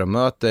Rica de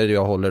möter.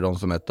 Jag håller dem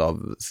som ett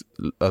av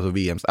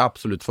VMs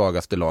absolut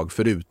svagaste lag,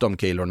 förutom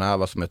Keylor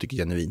Navas som jag tycker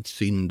genuint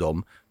synd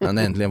om. Han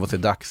äntligen får se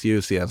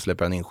dagsljus igen,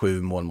 släpper han in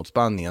 7 mål mot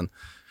Spanien.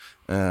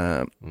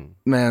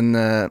 Men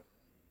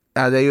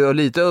det är ju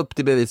lite upp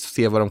till bevis att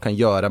se vad de kan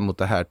göra mot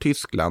det här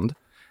Tyskland.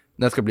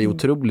 Det ska bli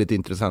otroligt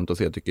intressant att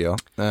se, tycker jag.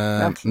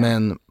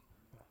 Men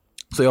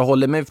så jag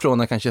håller mig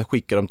från att kanske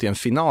skicka dem till en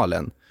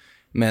finalen.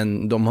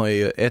 Men de har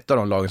ju ett av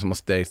de lagen som har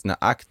stärkt sina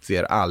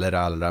aktier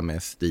allra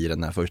mest i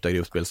den här första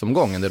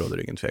gruppspelsomgången. Det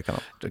råder ingen tvekan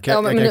om.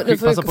 Du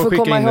får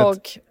komma ihåg.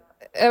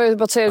 Jag vill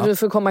bara säga att du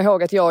får komma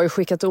ihåg att jag har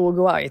skickat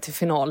Uruguay till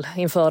final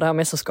inför det här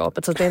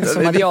mästerskapet. Så det är inte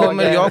som att jag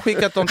har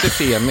skickat dem till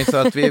semi, så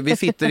att vi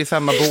sitter i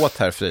samma båt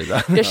här,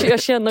 Frida. Jag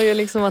känner ju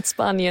liksom att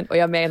Spanien, och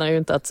jag menar ju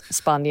inte att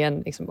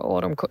Spanien liksom,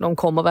 de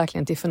kommer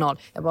verkligen till final.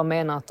 Jag bara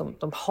menar att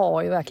de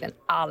har ju verkligen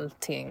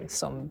allting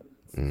som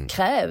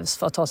krävs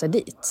för att ta sig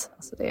dit.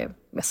 Alltså det är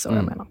mest så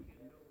jag menar.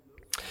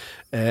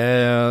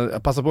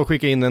 Jag passar på att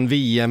skicka in ett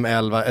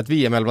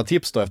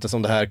VM-11-tips då,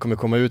 eftersom det här kommer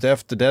komma ut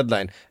efter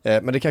deadline.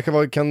 Men det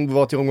kanske kan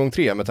vara till omgång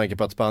 3 med tanke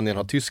på att Spanien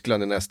har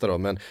Tyskland i nästa då.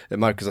 Men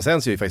Marcus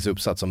Asensio är ju faktiskt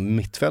uppsatt som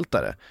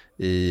mittfältare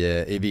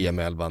i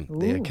VM-11.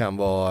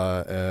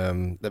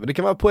 Det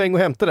kan vara poäng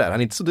att hämta där. Han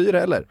är inte så dyr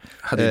heller.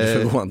 Det är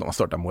inte förvånande om man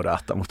startar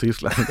Morata mot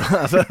Tyskland.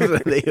 Alltså,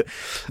 det är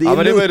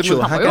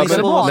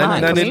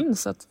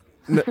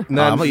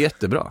han var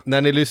jättebra.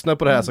 När ni lyssnar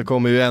på det här så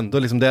kommer ju ändå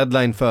liksom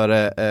deadline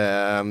före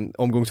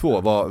omgång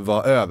 2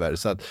 var över.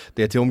 Så att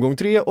det är till omgång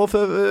 3 och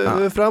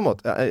framåt.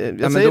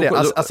 Jag säger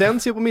det,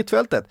 Asensio på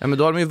mittfältet. Ja, men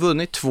då har de ju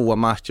vunnit 2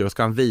 matcher och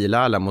ska han vila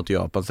alla mot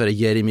Japan. Så är det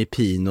Jeremy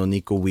Pino,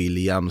 Nico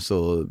Williams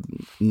och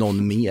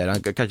någon mer.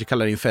 Han kanske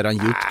kallar in Ferran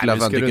Jutgla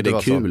för han tycker det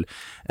är kul.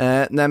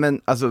 Nej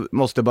men alltså,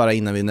 måste bara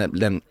innan vi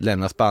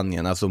lämnar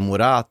Spanien. Alltså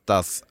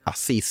Moratas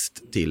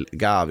assist till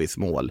Gavis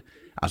mål.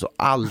 Alltså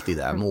allt i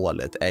det här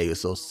målet är ju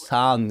så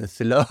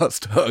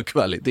sanslöst hög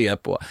kvalitet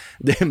på.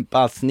 Den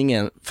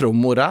passningen från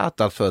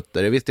Moratas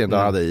fötter, det visste jag inte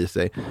han hade i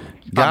sig.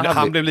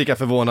 Han blev lika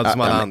förvånad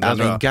som alla andra.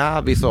 Men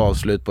Gavis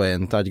avslut på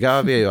en touch.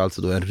 Gavi är ju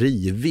alltså då en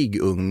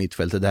rivig ung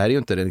mittfältare. Det här är ju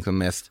inte det liksom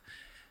mest...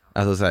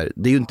 Alltså så här,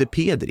 det är ju inte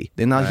Pedri.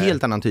 Det är en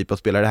helt annan typ av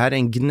spelare. Det här är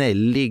en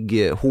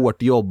gnällig,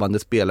 hårt jobbande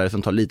spelare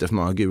som tar lite för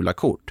många gula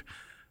kort.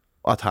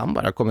 Och att han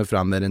bara kommer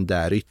fram med den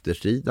där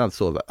yttersidan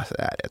så... Alltså,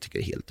 jag tycker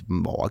det är helt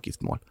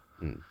magiskt mål.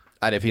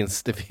 Det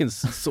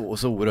finns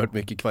så oerhört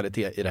mycket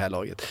kvalitet i det här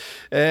laget.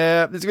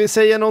 Ska vi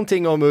säga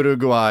någonting om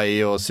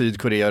Uruguay och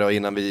Sydkorea då,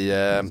 innan vi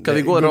ska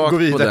vi gå rakt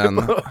vidare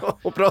på den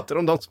och pratar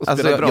om de som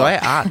alltså, spelar bra? Jag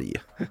är arg.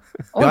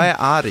 Jag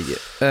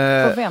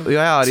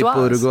är arg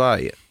på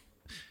Uruguay.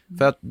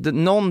 För att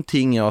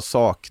någonting jag har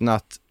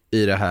saknat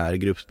i det här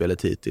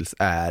gruppspelet hittills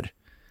är,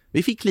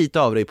 vi fick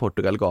lite av det i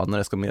Portugal, galen, när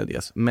det ska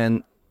medges,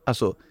 men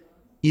alltså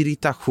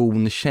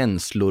irritation,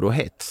 känslor och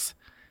hets.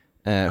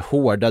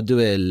 Hårda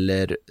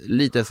dueller,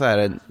 lite så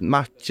här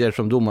matcher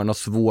som domarna har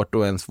svårt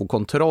att ens få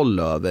kontroll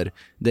över.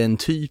 Den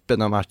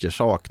typen av matcher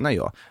saknar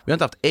jag. Vi har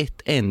inte haft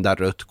ett enda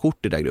rött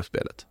kort i det här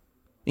gruppspelet.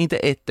 Inte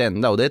ett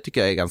enda, och det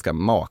tycker jag är ganska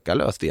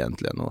makalöst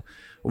egentligen.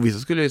 Och vissa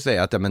skulle ju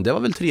säga att men det var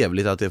väl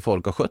trevligt att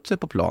folk har skött sig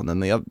på planen,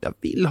 men jag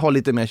vill ha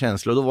lite mer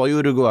känslor. Då var ju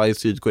Uruguay och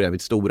Sydkorea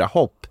mitt stora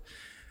hopp.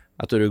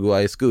 Att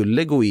Uruguay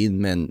skulle gå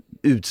in med en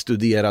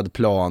utstuderad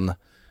plan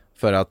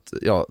för att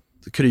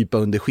krypa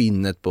under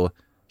skinnet på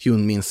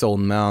Hyun-Min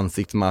Son med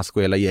ansiktsmask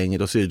och hela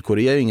gänget, och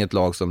Sydkorea är inget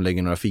lag som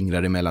lägger några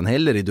fingrar emellan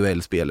heller i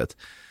duellspelet.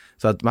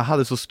 Så att man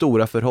hade så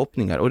stora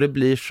förhoppningar, och det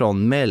blir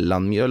sån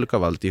mellanmjölk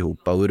av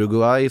alltihopa.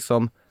 Uruguay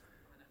som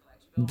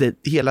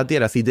hela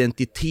deras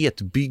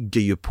identitet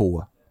bygger ju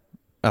på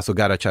alltså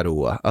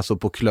Garacharua, alltså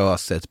på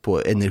klöset,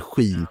 på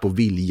energin, på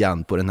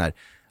viljan, på den här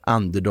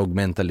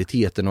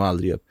underdog-mentaliteten och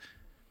aldrig upp.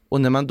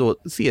 Och när man då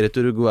ser ett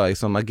Uruguay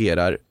som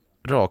agerar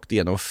rakt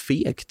igenom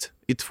fegt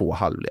i 2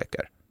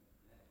 halvlekar,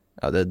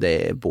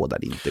 det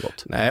bådar inte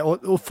gott. Nej,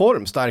 och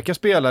formstarka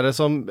spelare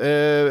som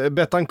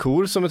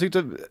Betancourt, som jag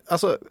tyckte,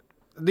 alltså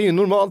det är ju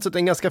normalt sett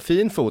en ganska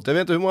fin fot. Jag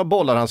vet inte hur många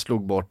bollar han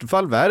slog bort.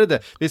 Valverde,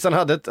 visst han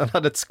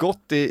hade ett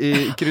skott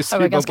i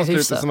kryssribban på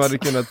slutet som hade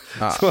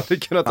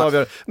kunnat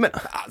avgöra. Men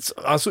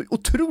alltså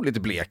otroligt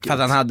blek. Fast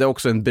han hade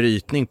också en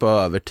brytning på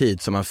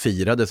övertid som han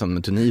firade som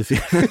en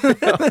Tunisien.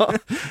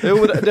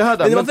 Jo, det hade han.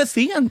 Men det var för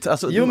sent.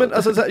 Alltså, jo, men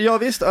alltså,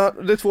 visst,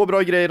 det är 2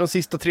 bra grejer de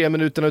sista 3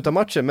 minuterna utav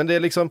matchen, men det är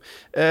liksom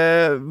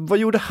vad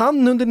gjorde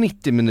han under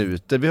 90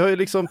 minuter? Vi har ju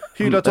liksom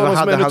hyllat honom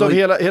som en utav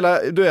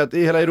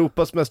hela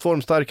Europas mest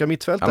formstarka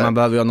mittfältare. Man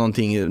behöver ju ha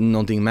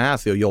någonting med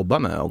sig att jobba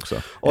med också.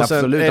 Och sen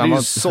absolut, är det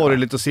ju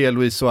sorgligt att se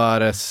Luis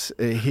Suarez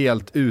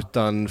helt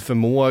utan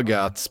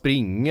förmåga att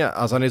springa.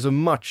 Alltså han är så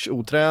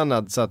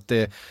matchotränad så att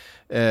det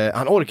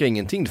Han orkar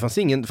ingenting. Det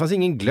fanns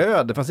ingen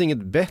glöd, det fanns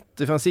inget bett,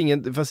 det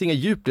fanns inga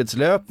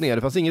djupledslöpningar,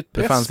 det fanns inget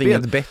pressspel. Det fanns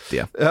inget bett,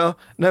 ja. Ja,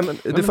 nej,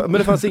 men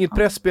det fanns inget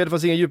pressspel, det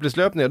fanns inga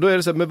djupledslöpningar. Då är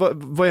det så här, men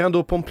vad är han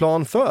då på en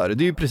plan för?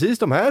 Det är ju precis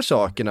de här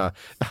sakerna.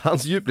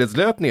 Hans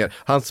djupledslöpningar,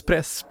 hans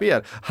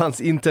pressspel,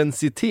 hans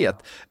intensitet.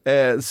 Det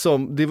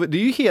är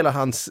ju hela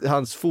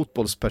hans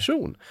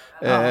fotbollsperson.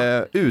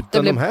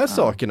 Utan de här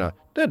sakerna.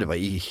 Det var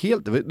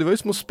ju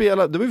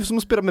som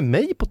att spela med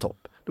mig på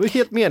topp. Det var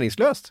helt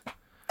meningslöst.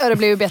 Ja, det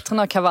blev ju bättre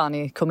när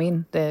Cavani kom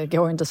in. Det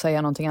går inte att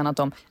säga någonting annat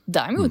om.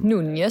 Däremot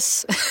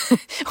Nunez,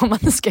 om man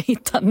ska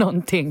hitta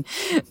någonting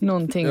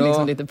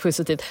liksom lite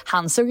positivt.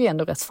 Han såg ju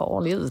ändå rätt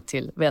farlig ut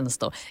till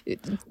vänster.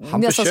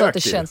 Han nästan så att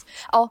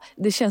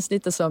det känns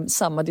lite som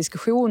samma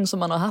diskussion som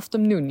man har haft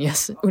om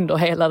Nunez under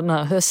hela den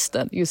här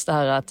hösten. Just det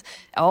här att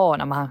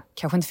man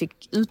kanske inte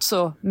fick ut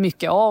så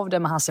mycket av det,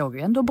 men han såg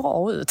ju ändå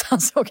bra ut.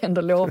 Han såg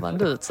ändå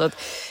lovande ut. Så att,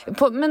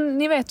 men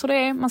ni vet hur det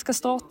är.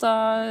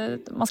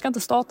 Man ska inte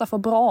starta för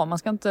bra. Man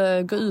ska inte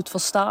gå ut för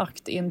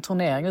starkt i en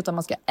turnering, utan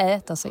man ska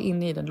äta sig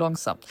in i den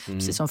långsamt.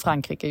 Precis som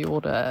Frankrike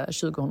gjorde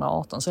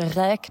 2018. Så jag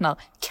räknar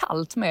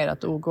kallt med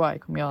att Uruguay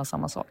kommer göra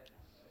samma sak.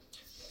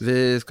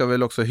 Vi ska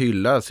väl också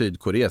hylla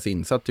Sydkoreas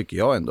insats, tycker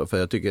jag ändå. För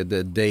jag tycker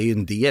det är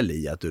en del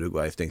i att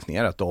Uruguay stängs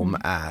ner, att de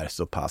är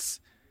så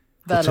pass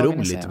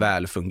otroligt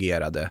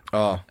välfungerade.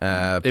 Ja, det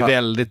är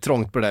väldigt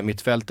trångt på det där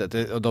mittfältet.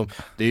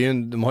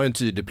 De har ju en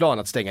tydlig plan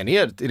att stänga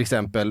ner till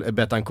exempel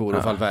Betancourt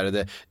och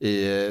Valverde.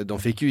 De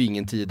fick ju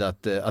ingen tid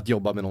att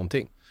jobba med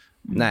någonting.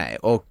 Nej,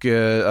 och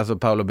alltså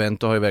Paolo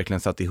Bento har ju verkligen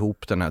satt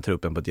ihop den här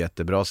truppen på ett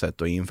jättebra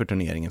sätt, och inför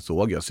turneringen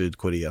såg jag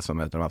Sydkorea som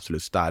ett av de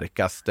absolut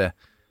starkaste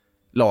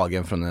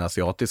lagen från den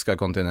asiatiska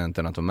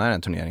kontinenten att de är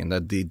en turnering. Det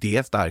är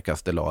det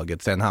starkaste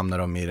laget. Sen hamnar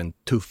de i den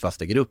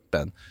tuffaste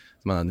gruppen.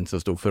 Man hade inte så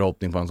stor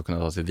förhoppning på att de ska kunna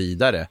ta sig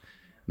vidare.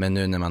 Men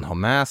nu när man har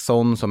med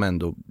Son som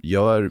ändå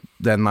gör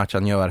den match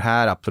han gör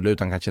här, absolut,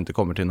 han kanske inte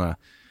kommer till några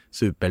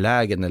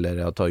superlägen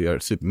eller gör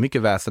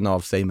supermycket väsen av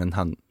sig, men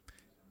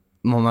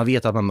om man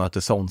vet att man möter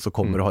Son så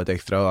kommer det ha ett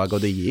extra öga,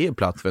 och det ger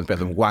plats för en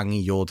spelare som Wang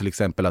Yo till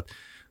exempel att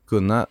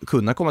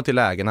kunna komma till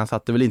lägen. Han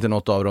satte väl inte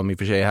något av dem i och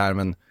för sig här,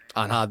 men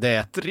han hade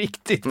ett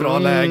riktigt bra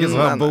läge som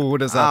han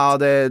borde satt. Ja,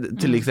 det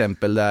till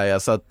exempel där. Ja,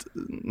 så att,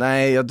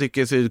 nej, jag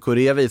tycker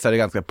Sydkorea visar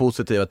ganska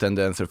positiva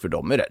tendenser, för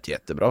dem är det ett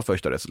jättebra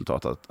första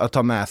resultat att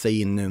ta med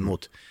sig in nu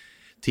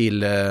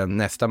till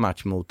nästa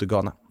match mot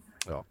Ghana.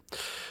 Ja.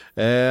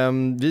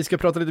 Vi ska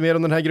prata lite mer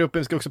om den här gruppen.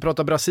 Vi ska också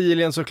prata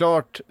Brasilien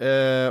såklart,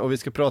 och vi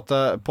ska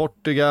prata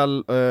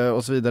Portugal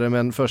och så vidare,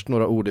 men först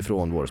några ord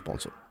ifrån vår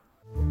sponsor.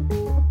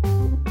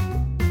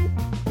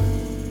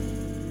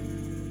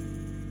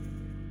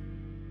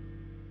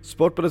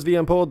 Sportbladets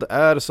VM-podd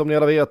är som ni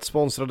alla vet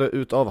sponsrade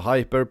utav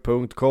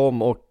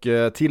hyper.com, och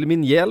till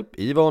min hjälp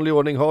i vanlig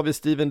ordning har vi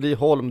Steven Lee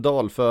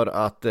Holmdahl för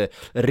att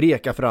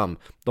reka fram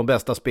de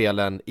bästa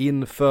spelen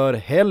inför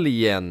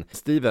helgen.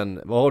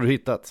 Steven, vad har du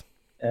hittat?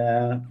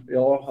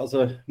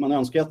 Alltså man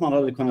önskar att man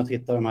hade kunnat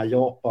hitta de här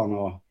Japan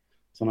och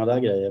sådana där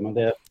grejer, men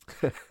det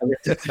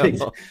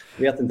jag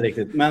vet inte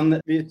riktigt.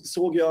 Men vi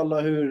såg ju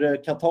alla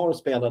hur Qatar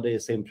spelade i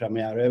sin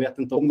premiär, och jag vet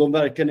inte om de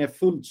verkligen är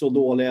fullt så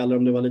dåliga eller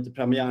om det var lite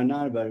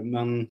premiärnerver,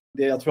 men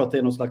jag tror att det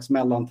är någon slags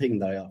mellanting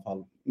där i alla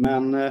fall.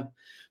 Men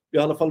vi har i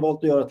alla fall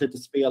valt att göra ett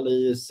litet spel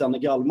i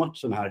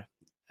Senegal-matchen här.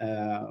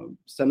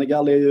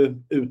 Senegal är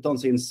ju utan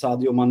sin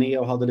Sadio Mané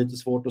och hade lite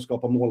svårt att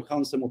skapa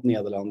målchanser mot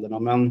Nederländerna,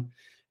 men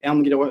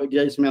en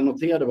grej som jag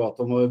noterade var att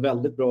de var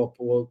väldigt bra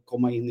på att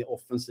komma in i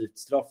offensivt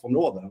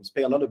straffområde. De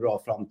spelade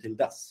bra fram till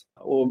dess.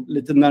 Och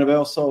lite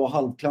nervösa och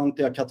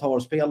halvklantiga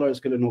Qatar-spelare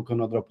skulle nog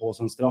kunna dra på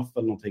sig en straff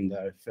eller någonting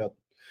där. För jag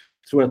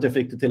tror att det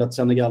fick det till att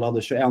Senegal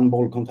hade 21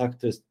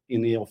 bollkontakter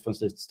in i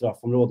offensivt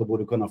straffområde och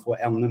borde kunna få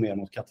ännu mer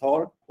mot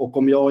Qatar. Och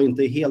om jag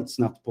inte är helt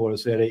snett på det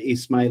så är det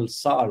Ismail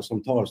Sarr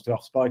som tar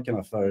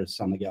straffsparkarna för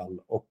Senegal.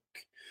 Och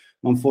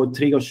man får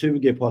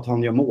 3,20 på att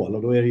han gör mål.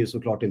 Och då är det ju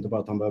såklart inte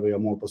bara att han behöver göra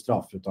mål på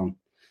straff, utan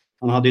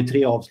han hade ju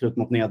 3 avslut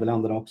mot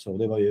Nederländerna också, och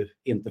det var ju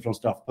inte från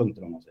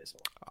straffpunkter om man säger så.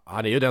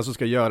 Han är ju den som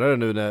ska göra det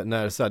nu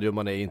när Sadio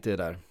Mané inte är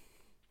där.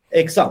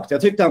 Exakt,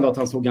 jag tyckte ändå att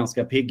han såg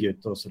ganska pigg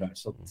ut och sådär.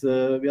 Så att,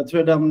 jag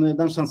tror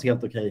den känns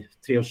helt okej.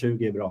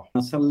 3,20 är bra.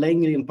 Men sen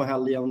längre in på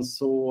helgen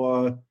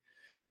så...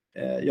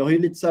 jag har ju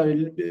lite så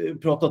här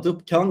pratat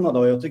upp Kanada,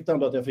 och jag tyckte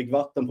ändå att jag fick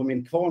vatten på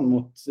min kvarn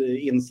mot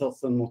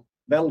insatsen mot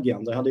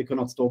Belgien. Det hade ju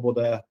kunnat stå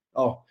både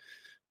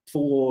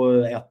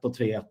 2-1 och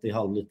 3-1 i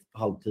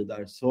halvtid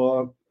där.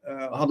 Så...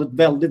 hade ett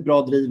väldigt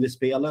bra driv i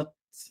spelet,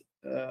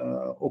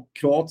 och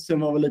Kroatien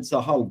var väl lite så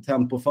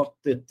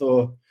halvtempofattigt,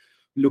 och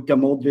Luka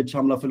Modric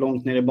hamnar för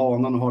långt ner i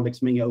banan och har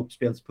liksom inga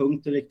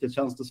uppspelspunkter riktigt,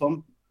 känns det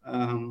som.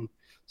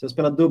 Så jag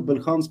spelade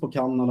dubbelchans på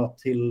Kanada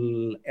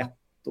till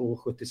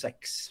 1,76.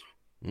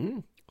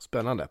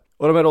 Spännande.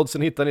 Och de här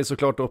oddsen hittar ni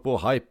såklart då på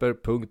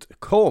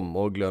hyper.com,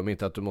 och glöm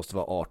inte att du måste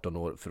vara 18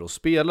 år för att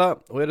spela.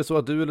 Och är det så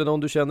att du eller någon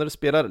du känner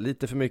spelar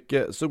lite för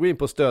mycket, så gå in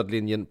på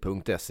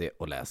stödlinjen.se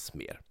och läs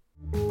mer.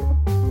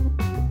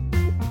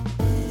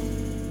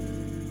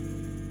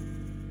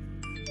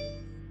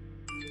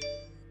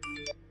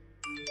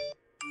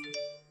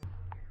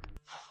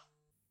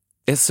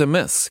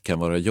 SMS kan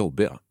vara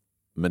jobbiga,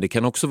 men det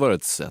kan också vara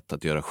ett sätt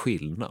att göra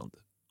skillnad.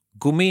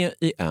 Gå med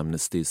i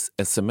Amnestys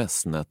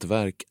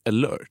SMS-nätverk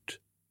Alert,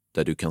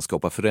 där du kan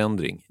skapa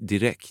förändring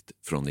direkt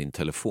från din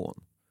telefon.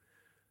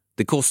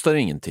 Det kostar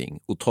ingenting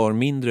och tar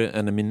mindre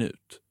än en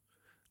minut.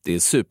 Det är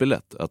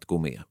superlätt att gå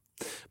med.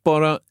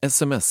 Bara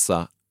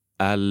smsa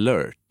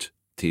alert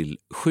till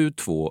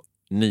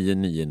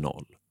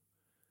 72990.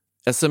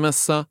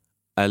 Smsa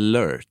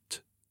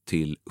alert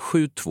till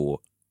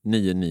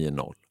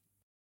 72990.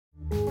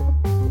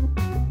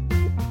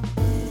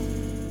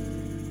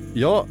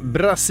 Ja,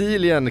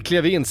 Brasilien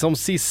klev in som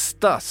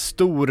sista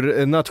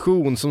stor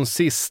nation, som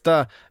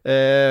sista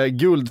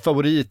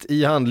guldfavorit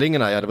i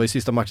handlingarna. Ja, det var ju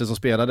sista matchen som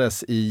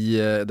spelades i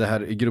det här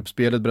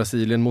gruppspelet,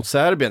 Brasilien mot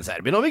Serbien.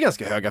 Serbien har vi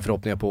ganska höga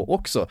förhoppningar på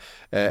också.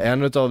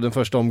 En av den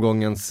första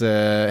omgångens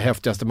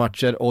häftigaste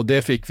matcher, och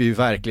det fick vi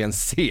verkligen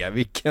se.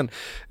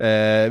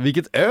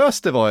 Vilket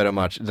ös det var i den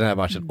här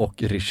matchen,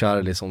 och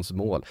Richarlisons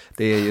mål.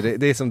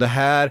 Det är som det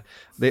här.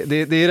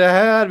 Det är det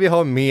här vi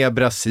har med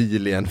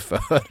Brasilien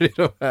för i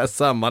de här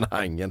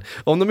sammanhangen.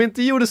 Om de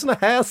inte gjorde såna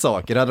här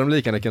saker hade de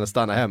lika gärna kunnat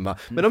stanna hemma.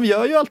 Men de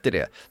gör ju alltid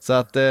det. Så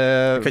att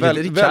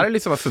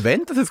Richarlison var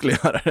förväntat att han skulle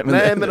göra det.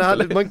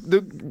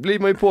 Då blir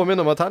man ju påminn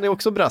om att han är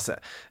också brasse.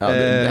 Ja,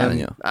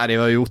 det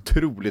var ju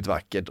otroligt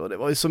vackert, och det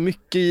var ju så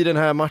mycket i den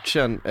här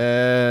matchen.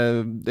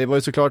 Det var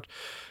ju såklart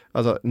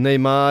alltså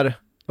Neymar.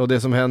 Och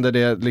det som händer, det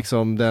är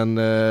liksom den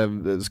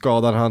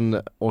skadan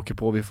han åker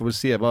på. Vi får väl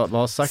se vad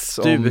har sagts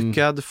om...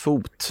 Stukad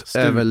fot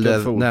är väl det,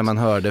 när man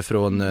hörde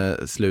från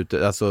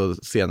slutet, alltså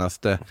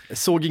senaste. Det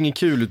såg ingen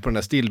kul ut på den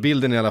här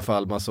stillbilden i alla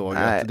fall. Man såg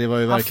att det var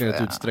ju verkligen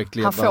ett utsträckt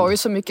ledband. Han får ju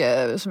så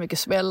mycket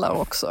smällar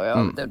också.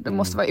 Ja. Det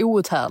måste vara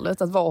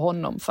outhärdligt att vara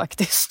honom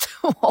faktiskt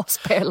och ha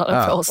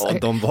spelare på sig. Och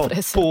de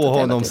var på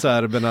honom,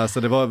 serberna. Så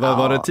det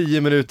var det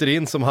 10 minuter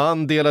in som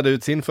han delade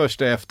ut sin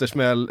första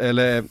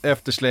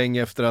eftersläng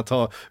efter att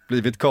ha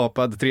blivit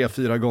kapad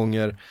 3-4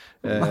 gånger.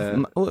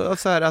 Och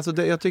så här,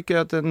 alltså jag tycker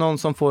att det är någon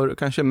som får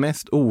kanske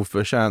mest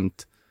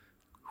oförtjänt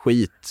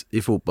skit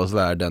i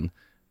fotbollsvärlden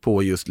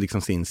på just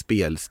liksom sin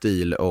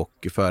spelstil,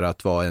 och för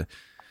att vara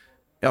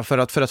för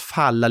att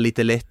falla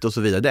lite lätt och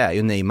så vidare. Det är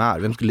ju Neymar.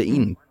 Vem skulle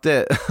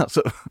inte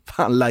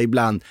falla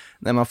ibland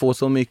när man får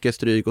så mycket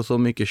stryk och så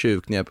mycket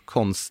tjuvknep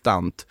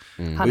konstant.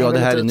 Och det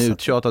här är en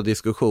uttjatad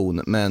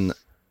diskussion, men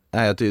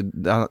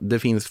det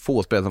finns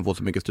få spelare som får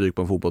så mycket stryk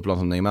på en fotbollsplan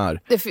som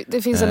Neymar.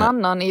 Det finns en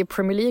annan i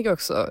Premier League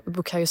också.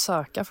 Bukayo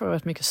Saka får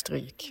rätt mycket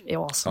stryk i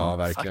Arsenal. Ja,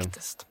 verkligen.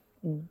 Faktiskt.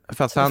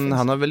 Fast han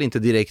har väl inte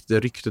direkt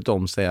ryktet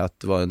om sig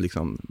att vara en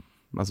liksom,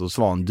 alltså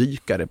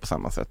svandykare på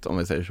samma sätt, om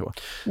vi säger så.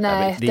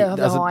 Nej, det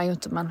har han ju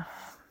inte,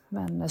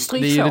 men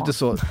stryk. Det är ju lite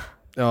så.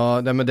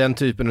 Ja, men den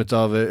typen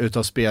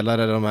utav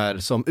spelare, de här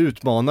som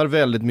utmanar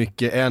väldigt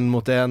mycket en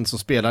mot en, som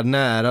spelar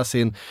nära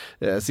sin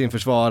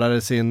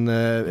försvarare, sin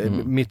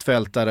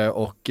mittfältare,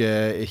 och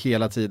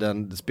hela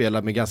tiden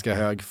spelar med ganska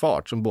hög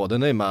fart, som både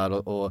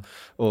Neymar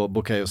och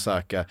Bukayo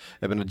Saka.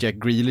 Även Jack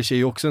Grealish är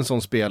ju också en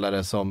sån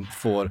spelare som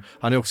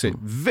han är också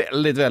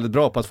väldigt, väldigt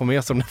bra på att få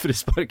med sig de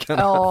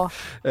frisparkarna. Ja,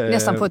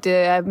 nästan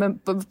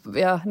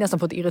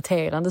på ett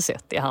irriterande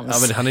sätt i hans. Ja,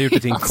 men han har gjort det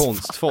till en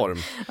konstform.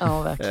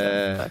 Ja,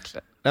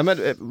 verkligen. Nej, men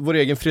vår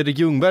egen Fredrik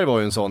Ljungberg var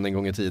ju en sån en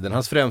gång i tiden.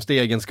 Hans främsta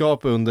egenskap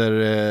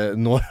under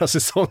några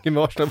säsonger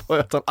med Arsenal var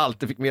att han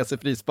alltid fick med sig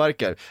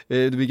frisparkar,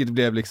 vilket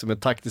blev liksom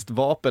ett taktistiskt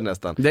vapen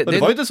nästan. Det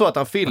var ju inte så att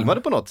han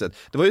filmade på något sätt.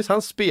 Det var ju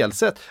hans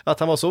spelsätt, att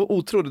han var så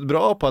otroligt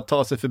bra på att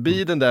ta sig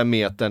förbi den där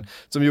metern,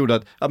 som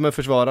gjorde att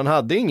försvararen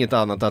hade inget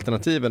annat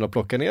alternativ än att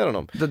plocka ner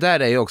honom. Det där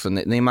är ju också,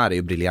 Neymar är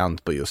ju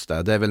briljant på just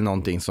det. Det är väl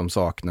någonting som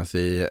saknas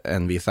i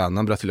en viss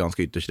annan brasiliansk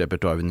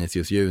yttersrepertoar,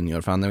 Vinicius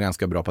Junior, för han är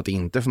ganska bra på att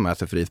inte få med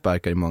sig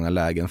frisparkar i många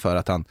lägen, för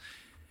att han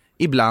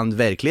ibland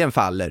verkligen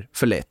faller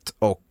för lätt,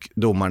 och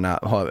domarna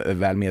är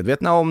väl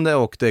medvetna om det,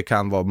 och det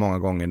kan vara många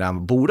gånger där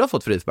han borde ha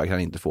fått frispark han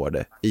inte får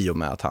det, i och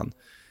med att han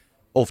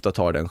ofta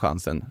tar den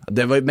chansen.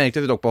 Det var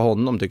märkligt dock på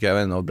honom, tycker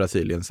jag, en av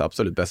Brasiliens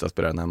absolut bästa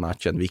spelare i den här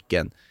matchen,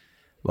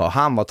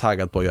 han var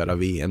taggad på att göra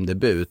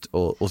VM-debut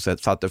och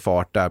satte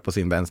fart där på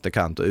sin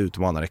vänsterkant och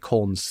utmanade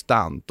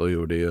konstant, och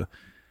gjorde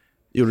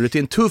det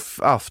till en tuff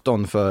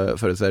afton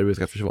för det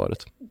serbiska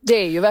försvaret. Det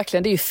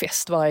är ju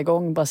fest varje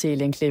gång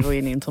Brasilien kliver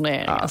in i en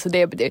turnering. Ja. Alltså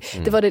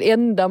det var den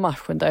enda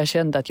matchen där jag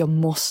kände att jag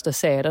måste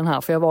se den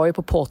här. För jag var ju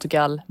på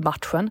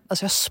Portugal-matchen.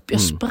 Alltså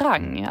jag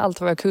sprang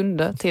allt vad jag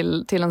kunde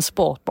till en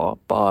sportbar,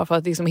 bara för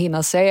att liksom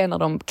hinna se när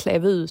de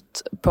klev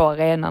ut på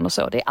arenan och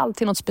så. Det är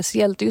alltid något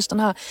speciellt, just den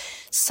här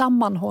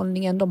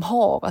sammanhållningen de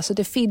har. Alltså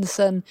det finns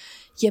en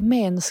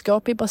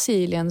gemenskap i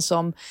Brasilien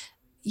som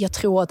jag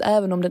tror att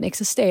även om den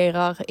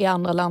existerar i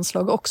andra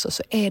landslag också,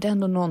 så är det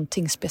ändå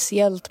någonting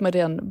speciellt med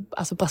den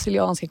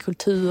brasilianska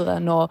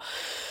kulturen och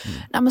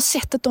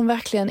sättet de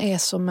verkligen är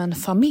som en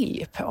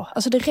familj på.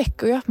 Alltså det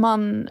räcker ju att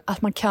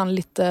man kan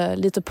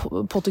lite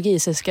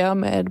portugisiska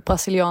med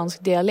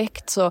brasiliansk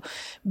dialekt, så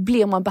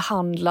blir man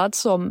behandlad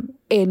som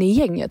en i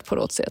gänget på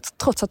något sätt.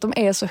 Trots att de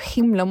är så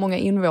himla många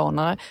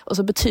invånare, och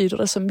så betyder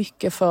det så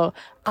mycket för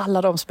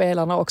alla de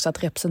spelarna också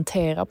att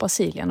representera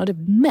Brasilien, och det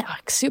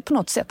märks ju på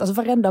något sätt. Alltså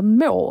varenda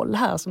mål mål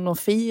här som de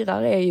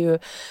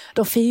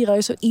firar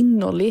ju så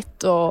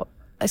innerligt och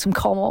liksom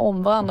kramar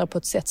om varandra på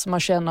ett sätt som man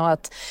känner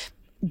att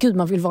gud,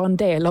 man vill vara en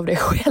del av det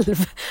själv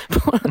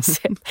på något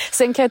sätt.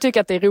 Sen kan jag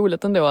tycka att det är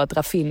roligt ändå att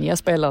Rafinha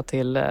spelar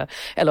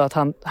eller att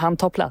han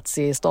tar plats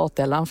i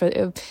startelvan.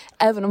 För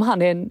även om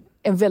han är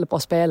en väldigt bra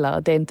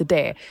spelare, det är inte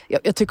det.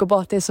 Jag tycker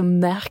bara att det är så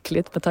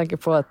märkligt med tanke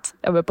på att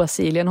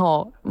Brasilien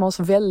har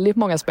så väldigt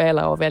många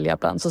spelare att välja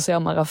bland. Så ser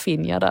man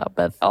Rafinha där.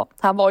 Men,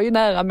 han var ju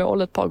nära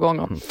målet ett par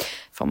gånger,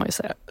 får man ju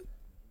säga.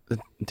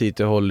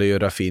 Tite håller ju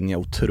Rafinha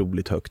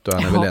otroligt högt och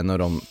han är väl en av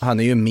dem. Han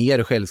är ju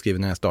mer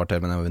självskriven när jag startar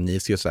än vad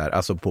Vinicius är,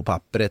 alltså på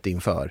pappret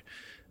inför.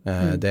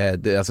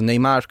 Alltså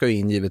Neymar ska ju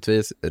in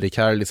givetvis,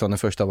 Richarlison är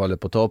första valet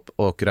på topp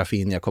och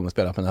Rafinha kommer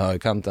spela på den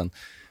högerkanten.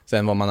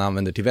 Sen vad man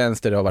använder till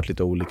vänster det har varit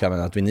lite olika,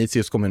 men att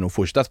Vinicius kommer nog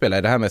första spela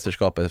i det här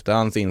mästerskapet efter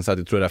hans insats.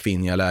 Jag tror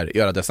Rafinha lär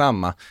göra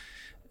detsamma.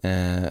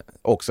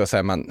 Också så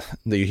här,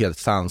 det är ju helt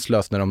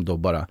sanslöst när de då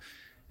bara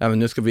men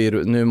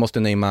nu måste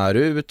Neymar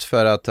ut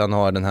för att han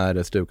har den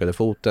här stukade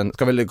foten.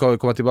 Ska väl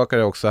komma tillbaka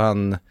där också.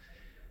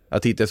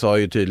 Tite sa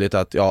ju tydligt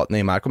att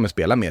Neymar kommer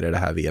spela mer i det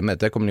här VMet.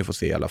 Det kommer ni få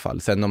se i alla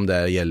fall. Sen om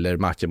det gäller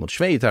matchen mot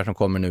Schweiz här som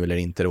kommer nu eller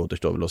inte, det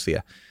återstår väl att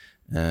se.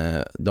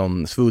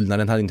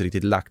 Svullnaden hade inte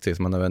riktigt lagt sig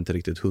så man har inte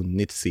riktigt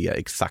hunnit se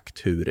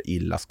exakt hur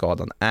illa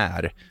skadan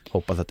är.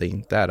 Hoppas att det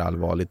inte är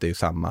allvarligt. Det är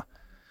ju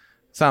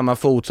samma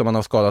fot som man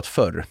har skadat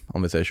förr,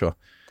 om vi säger så.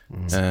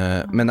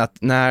 Men att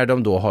när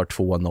de då har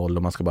 2-0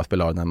 och man ska bara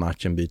spela den här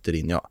matchen, byter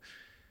in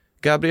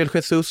Gabriel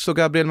Jesus och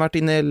Gabriel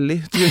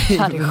Martinelli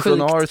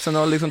från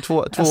Arsenal, liksom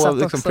två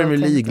liksom Premier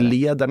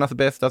League-ledarnas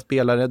bästa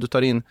spelare. Du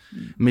tar in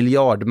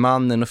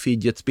miljardmannen och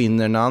fidget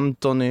spinnern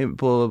Antony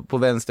på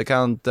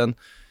vänsterkanten.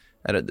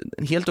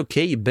 En helt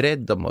okej bredd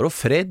de har, och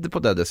Fred på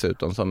det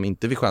dessutom som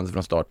inte fick chansen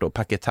från start och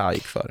Paquetá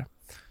gick för.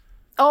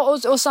 Ja,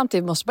 och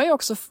samtidigt måste man ju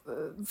också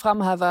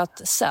framhäva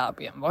att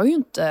Serbien var ju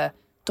inte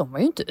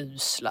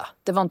usla.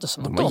 Det var inte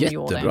som att de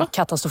gjorde en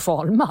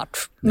katastrofal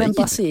match. Men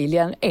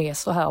Brasilien är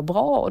så här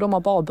bra och de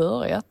har bara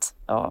börjat.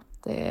 Ja,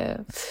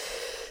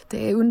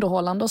 det är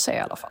underhållande att se i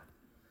alla fall.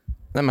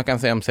 Nej, man kan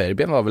säga om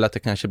Serbien var väl att det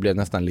kanske blev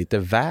nästan lite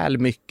väl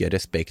mycket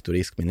respekt och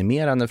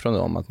riskminimerande från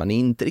dem. Att man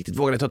inte riktigt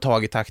vågade ta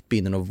tag i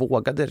taktpinnen och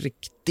vågade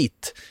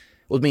riktigt.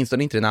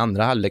 Åtminstone inte den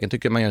andra halvleken.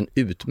 Tycker man gör en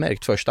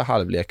utmärkt första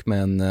halvlek,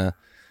 men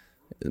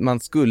man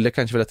skulle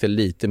kanske vilja se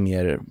lite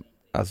mer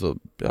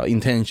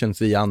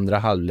intentions i andra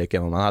halvlek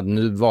än vad man hade.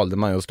 Nu valde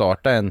man ju att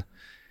starta en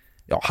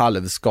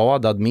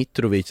halvskadad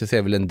Mitrovic. Det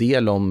säger väl en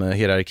del om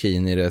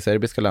hierarkin i det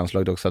serbiska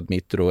landslaget också, att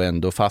Mitro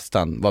ändå, fast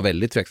han var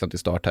väldigt tveksam till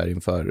start här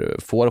inför,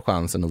 får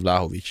chansen, och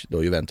Vlahovic,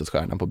 då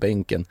Juventus-stjärnan på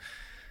bänken.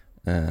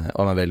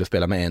 Och man väljer att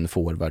spela med en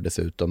forward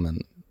dessutom.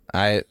 Men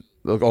nej,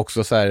 och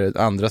också så här,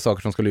 andra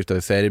saker som ska lyfta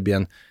i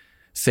Serbien.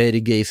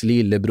 Sergejs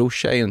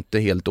lillebrorsa är ju inte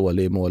helt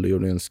dålig i mål och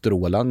gjorde en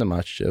strålande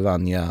match.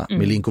 Vanja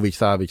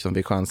Milinkovic-Savic som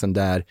fick chansen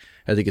där.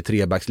 Jag tycker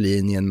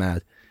trebackslinjen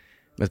med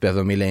spelare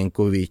som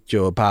Milenkovic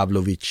och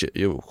Pavlovic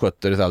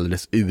skötte det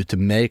alldeles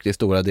utmärkt i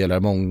stora delar.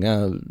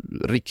 Många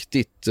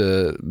riktigt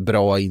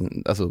bra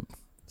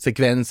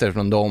sekvenser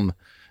från dem.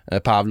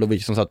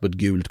 Pavlovic som satt på ett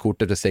gult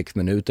kort efter 6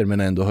 minuter men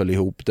ändå höll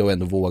ihop det och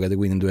ändå vågade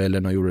gå in i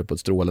duellen och gjorde det på ett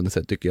strålande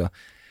sätt, tycker jag.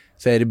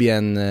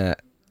 Serbien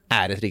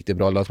är ett riktigt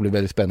bra lag som blir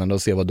väldigt spännande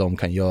att se vad de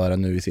kan göra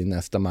nu i sin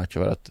nästa match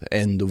för att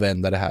ändå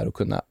vända det här och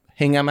kunna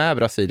hänga med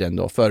Brasilien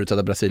då. Förutsatt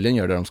att Brasilien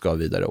gör det de ska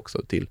vidare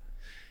också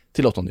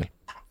till åttondel.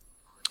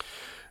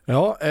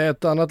 Ja,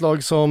 ett annat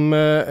lag som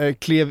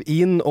klev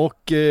in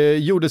och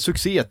gjorde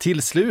succé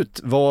till slut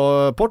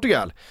var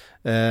Portugal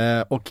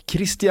och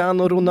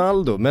Cristiano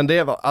Ronaldo. Men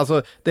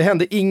det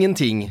hände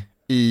ingenting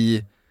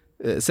i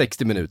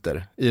 60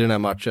 minuter i den här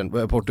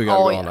matchen,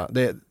 Portugal-Ghana.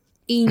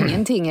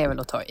 Ingenting är väl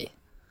att ta i.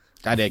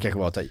 Nej, det kanske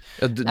var att ta i.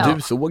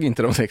 Du såg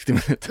inte de 60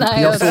 minuterna.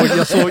 Nej,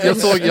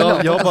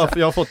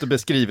 jag har fått det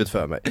beskrivet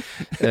för mig.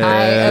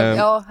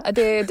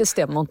 Nej, det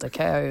stämmer inte.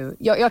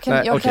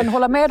 Jag kan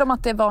hålla med om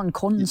att det var en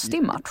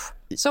konstig match.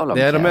 Så långt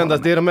det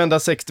är de enda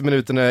 60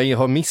 minuterna jag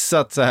har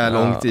missat så här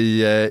långt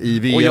i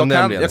VM. Och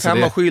jag kan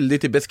vara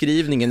skyldig till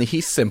beskrivningen i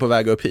hissen på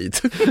väg upp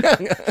hit.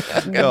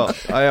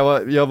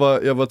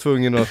 Jag var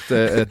tvungen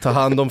att ta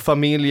hand om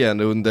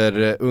familjen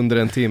under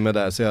en timme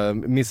där, så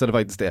jag missade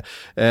faktiskt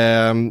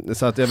det.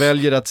 Så att jag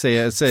väljer att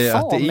säga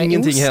att det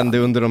ingenting hände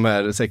under de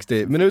här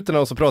 60 minuterna,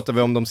 och så pratar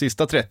vi om de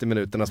sista 30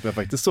 minuterna som jag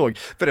faktiskt såg.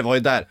 För det var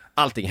ju där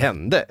allting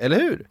hände, eller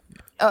hur?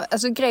 Ja,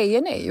 alltså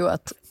grejen är ju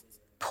att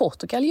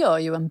Portugal gör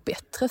ju en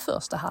bättre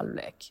första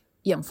halvlek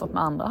jämfört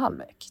med andra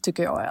halvlek,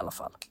 tycker jag i alla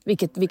fall.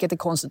 Vilket är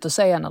konstigt att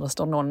säga när det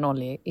står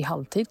 0-0 i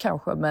halvtid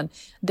kanske. Men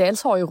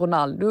dels har ju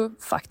Ronaldo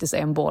faktiskt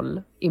en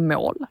boll i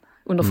mål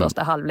under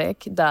första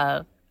halvlek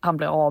där han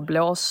blir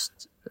avblåst.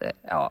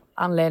 Ja,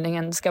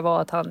 anledningen ska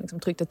vara att han liksom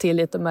tryckte till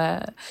lite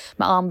med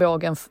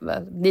armbågen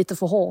lite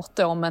för hårt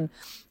då, men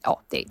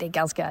ja, det är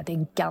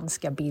en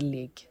ganska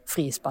billig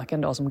frispark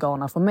ändå som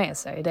Ghana får med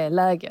sig i det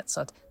läget.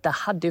 Så att där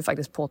hade ju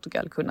faktiskt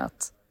Portugal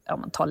kunnat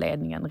ta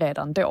ledningen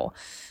redan då.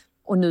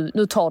 Och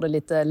nu tar det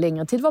lite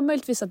längre tid. Det var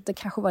möjligtvis att det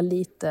kanske var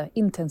lite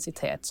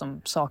intensitet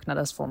som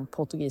saknades från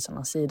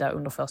portugisernas sida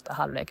under första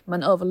halvlek.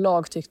 Men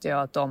överlag tyckte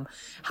jag att de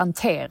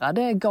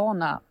hanterade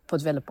Ghana på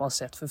ett väldigt bra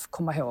sätt. För att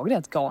komma ihåg det,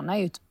 att Ghana är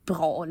ju ett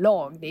bra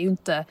lag. Det är ju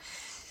inte...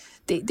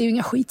 Det är ju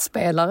inga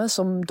skitspelare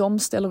som de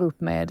ställer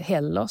upp med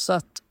heller. Så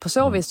att på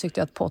så vis tyckte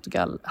jag att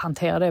Portugal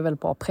hanterade det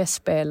väldigt bra.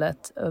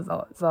 Pressspelet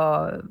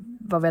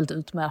var väldigt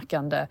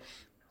utmärkande.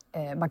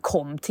 Man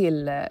kom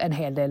till en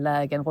hel del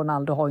lägen.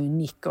 Ronaldo har ju en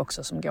nick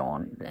också som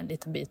går en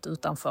liten bit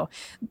utanför.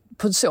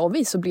 På så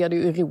vis så blir det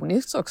ju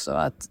ironiskt också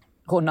att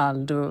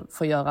Ronaldo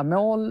får göra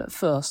mål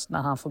först när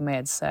han får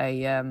med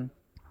sig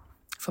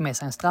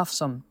en straff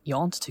som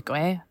jag inte tycker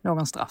är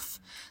någon straff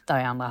där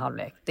i andra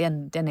halvlek.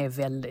 Den är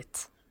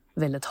väldigt,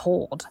 väldigt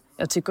hård.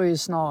 Jag tycker ju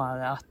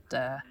snarare att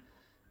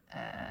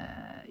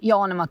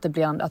att det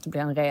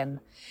blir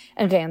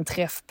en ren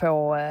träff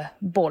på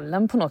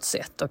bollen på något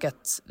sätt, och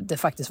att det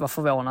faktiskt var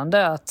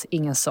förvånande att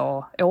ingen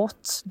sa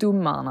åt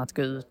domaren att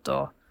gå ut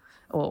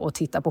och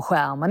titta på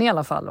skärmen i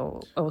alla fall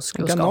och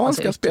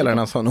gananska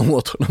spelarna sa nog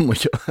åt honom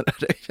att göra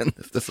det,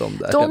 kändes det som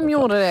där. De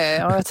gjorde det.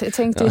 Jag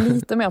tänkte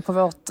lite mer på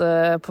vårt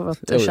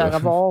kära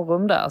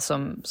varum där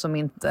som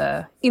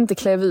inte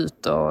klev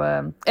ut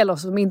eller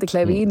som inte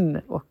klev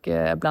in och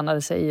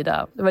blandade sig i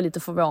där. Det var lite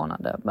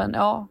förvånande. Men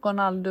ja,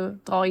 Ronaldo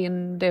drar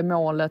in det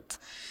målet.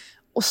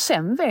 Och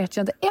sen vet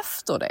jag inte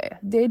efter det.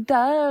 Det är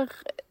där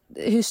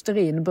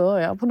hysterin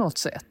börjar på något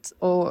sätt.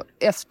 Och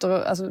efter,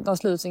 när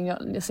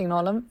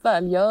slutsignalen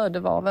väl gör, det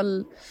var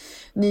väl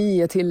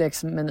 9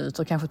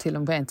 tilläggsminuter, kanske till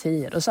och med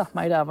 10. Då satt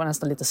man ju där och var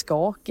nästan lite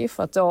skakig,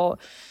 för att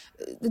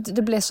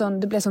det blev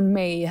sån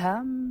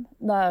mayhem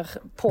när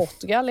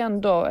Portugal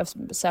ändå,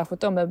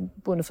 särskilt då med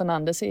Bruno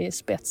Fernandes i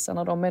spetsen,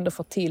 när de ändå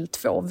får till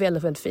 2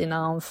 väldigt, väldigt fina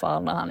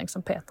anfall när han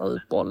liksom petar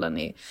ut bollen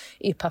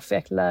i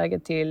perfekt läge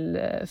till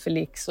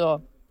Felix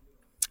och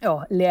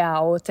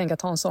Leao. Tänk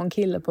att ha en sån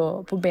kille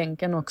på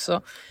bänken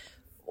också.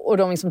 Och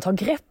de liksom tar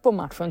grepp om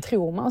matchen,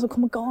 tror man. Och så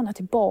kommer Ghana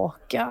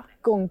tillbaka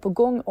gång på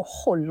gång och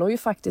håller ju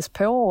faktiskt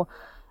på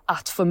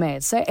att få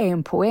med sig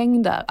 1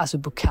 poäng där. Alltså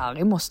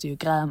Bukhari måste ju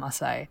gräma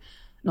sig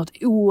något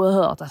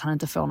oerhört att han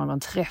inte får någon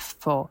träff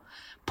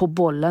på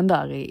bollen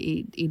där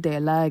i det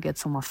läget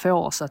som man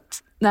får. Så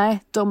att nej,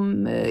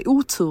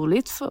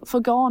 oturligt för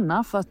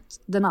Ghana, för att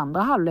den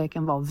andra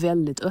halvleken var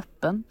väldigt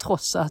öppen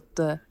trots att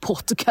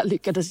Portugal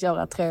lyckades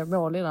göra 3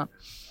 mål i den.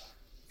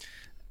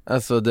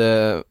 Alltså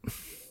det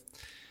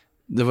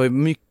var ju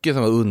mycket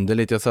som var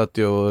underligt. Jag satt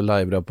ju och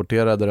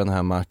live-rapporterade den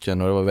här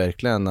matchen och det var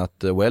verkligen att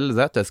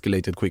that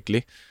escalated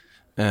quickly.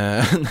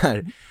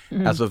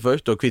 Alltså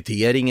först då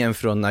kvitteringen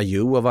från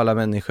Ayew av alla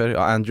människor.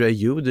 Ja, Andrew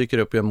Ayew dyker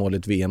upp i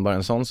målet VM, bara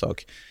en sån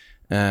sak.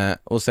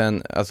 Och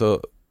sen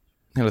alltså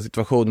hela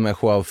situationen med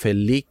Joao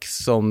Felix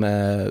som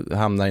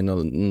hamnar i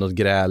något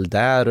gräl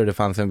där, och det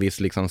fanns en viss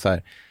liksom så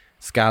här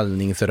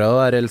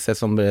skallningsrörelse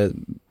som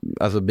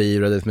alltså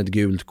beivrades med ett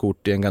gult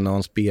kort i en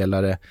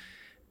Ghanan-spelare.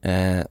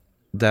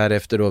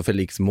 Därefter då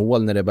Felix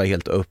mål när det var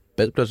helt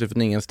öppet plötsligt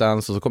från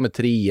ingenstans, och så kommer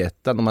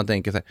 3-1 och man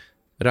tänker så här,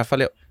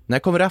 när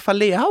kommer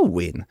Rafael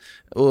in?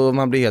 Och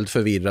man blir helt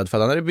förvirrad för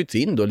att han hade bytt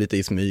in då lite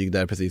i smyg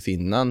där precis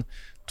innan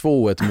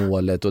 2-1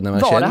 målet. Och när man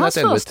var känner det hans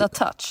att första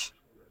touch?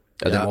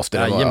 Ja, det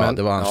måste det vara.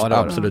 Det var hans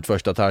absolut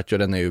första touch, och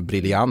den är ju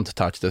briljant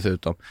touch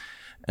dessutom.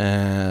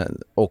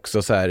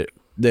 Också så här,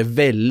 det är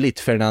väldigt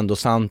Fernando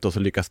Santos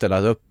som lyckas ställa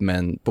upp,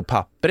 men på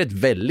pappret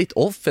väldigt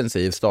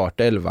offensiv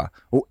startelva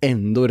och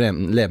ändå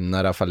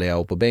lämnar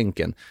Rafael på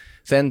bänken.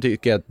 Sen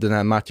tycker jag att den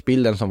här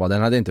matchbilden som var,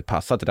 den hade inte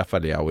passat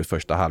Rafael i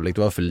första halvlek.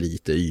 Det var för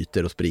lite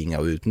ytor att springa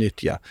och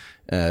utnyttja.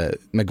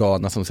 Med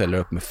Ghana som ställer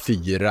upp med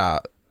 4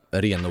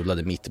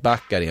 renodlade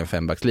mittbackar i en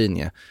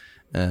 5-backslinje.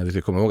 Vi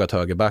ska komma ihåg att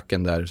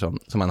högerbacken där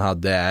som han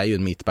hade är ju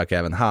en mittback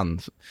även han.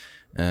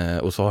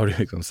 Och så har du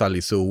liksom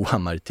Salisu,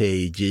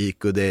 Amartey,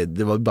 Gik, och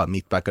det var bara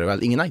mittbackar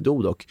överallt. Ingen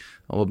Aido dock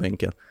av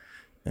bänken.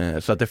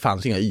 Så att det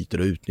fanns inga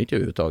ytor att utnyttja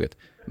överhuvudtaget.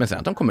 Men sen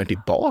att de kommer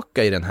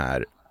tillbaka i den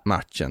här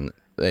matchen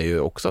är ju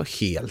också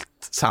helt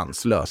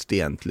sanslöst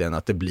egentligen,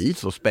 att det blir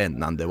så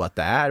spännande och att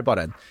det är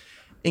bara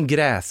en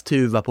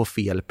grästuva på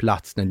fel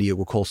plats när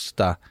Diego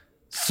Costa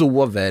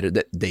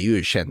sover. Det är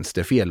ju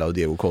tjänstefel av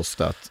Diego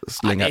Costa att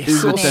slänga ut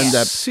den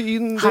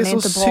där. Han är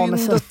inte bra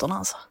med fötterna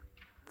alltså.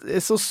 Det är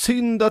så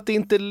synd att det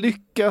inte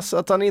lyckas,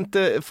 att han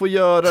inte får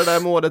göra det där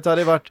målet. Det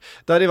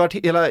hade varit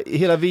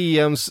hela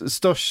VMs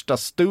största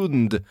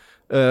stund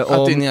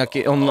om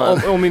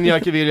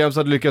Iñaki Williams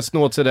hade lyckats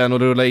nå till den och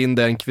rulla in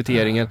den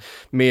kvitteringen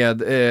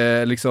med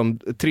liksom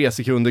 3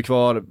 sekunder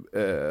kvar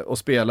att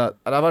spela.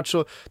 Det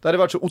hade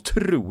varit så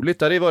otroligt.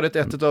 Det hade varit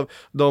ett av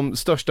de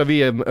största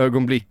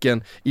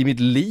VM-ögonblicken i mitt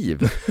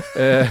liv.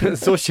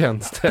 Så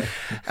känns det.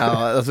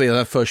 Ja, alltså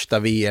den första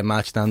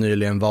VM-matchen han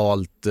nyligen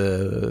valt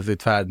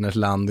sitt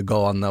fädernesland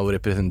Ghana och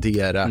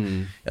representera.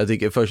 Jag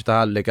tycker första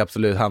halvlek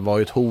absolut, han var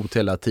ju ett hot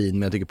hela tiden,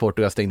 men jag tycker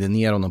Portugal stängde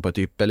ner honom på ett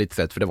ypperligt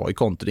sätt, för det var ju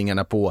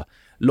kontringarna på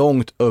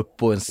långt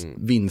upp och en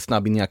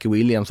vindsnabb Iñaki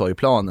Williams var i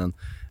planen.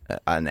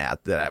 Nej,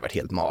 det där har varit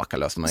helt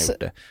makalöst när man gjort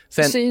det.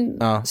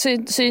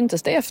 Sen,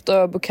 syntes det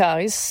efter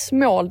Bukharis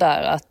mål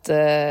där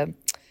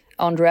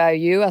Andre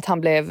Ayew, att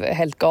han blev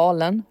helt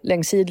galen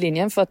längs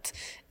sidlinjen för att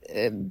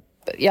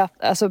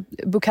alltså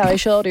Bukhari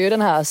körde ju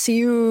den här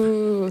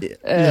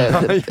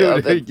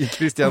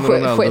Cristiano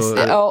Ronaldo.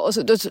 Och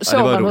så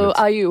såg man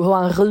hur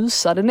han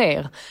rusade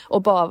ner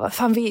och bara,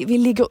 fan vi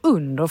ligger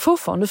under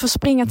fortfarande, du får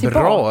springa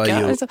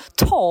tillbaka. Alltså,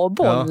 ta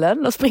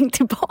bollen och spring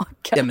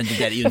tillbaka. Ja, men det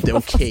där är ju inte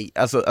okej.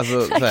 Alltså,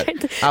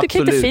 du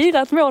kan inte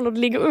fira ett mål och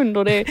du ligger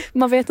under.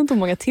 Man vet inte hur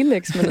många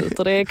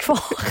tilläggsminuter det är kvar.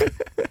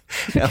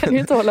 Du kan ju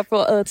inte hålla på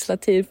och ödsla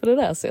tid på det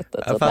där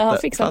sättet. Han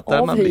fick en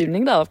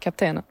avhyvning där av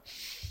kaptenen.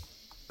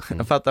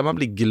 Jag fattar man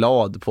blir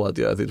glad på att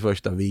göra sitt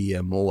första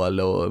VM-mål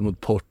och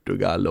mot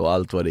Portugal och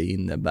allt vad det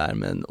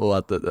innebär, och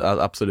att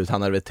absolut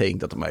han hade väl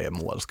tänkt att om jag gör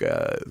mål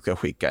ska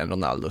skicka en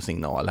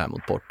Ronaldo-signal här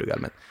mot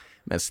Portugal,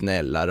 men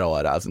snälla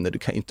rara, alltså du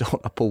kan inte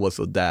hålla på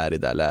så där i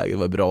det läget. Det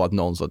var bra att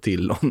någon sa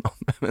till honom,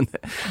 men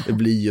det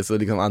blir ju så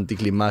liksom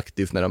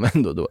antiklimaktiskt när de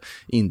ändå då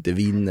inte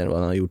vinner och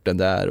han har gjort den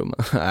där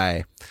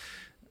nej.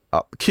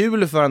 Ja,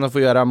 kul för han att få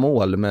göra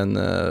mål, men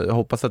jag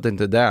hoppas att det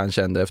inte är det han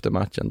kände efter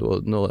matchen.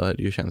 Då är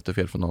det ju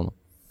tjänstefel från honom.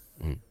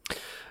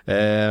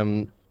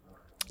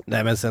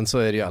 Nej, men sen så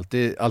är det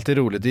ju alltid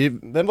roligt.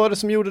 Vem var det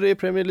som gjorde det i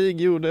Premier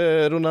League?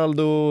 Gjorde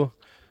Ronaldo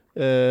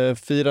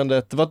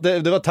firandet?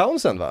 Det var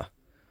Townsend, va?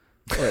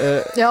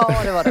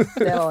 Ja, det var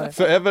det.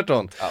 För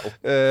Everton.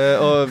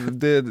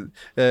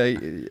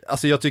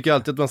 Alltså jag tycker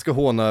alltid att man ska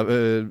håna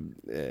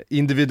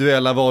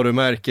individuella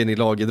varumärken i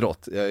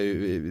lagidrott. Jag är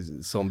ju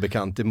som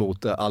bekant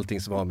emot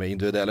allting som har med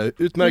individuella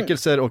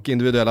utmärkelser och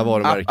individuella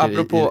varumärken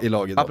i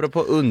lagidrott.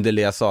 Apropå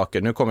underliga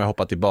saker, nu kommer jag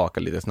hoppa tillbaka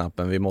lite snabbt,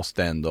 men vi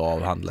måste ändå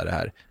avhandla det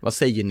här. Vad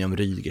säger ni om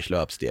Rydgers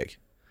löpsteg?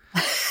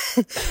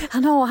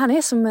 Han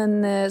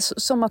är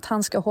som att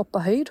han ska hoppa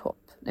höjdhopp.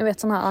 Ni vet,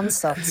 sån här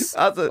ansats.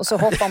 Alltså, och så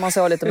hoppar man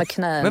så lite med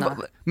knäna.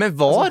 Men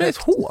var det ett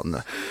hån?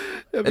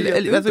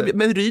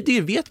 Men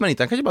Rydiger vet man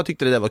inte. Han kanske bara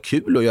tyckte det där var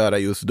kul att göra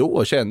just då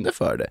och kände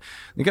för det.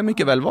 Det kan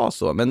mycket väl vara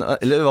så. Men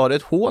eller var det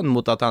ett hån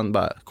mot att han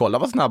bara, kolla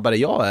vad snabbare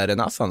jag är än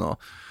Asano?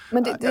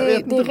 Men det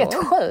är rätt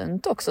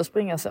skönt också att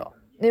springa så.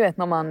 Ni vet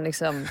när man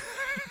liksom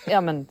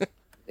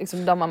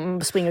där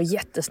man springer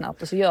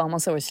jättesnabbt och så gör man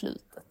så i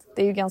slutet.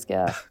 Det är ju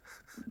ganska...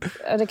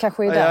 Det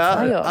kanske är därför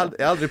han gör det.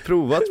 Jag har aldrig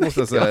provat, måste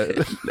jag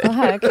säga.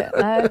 Aha, okay.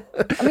 Nej.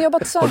 Men jag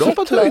bara har du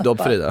hoppat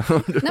höjdhopp, Frida?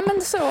 Nej,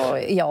 men så,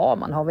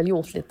 man har väl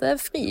gjort lite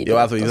frid. Ja,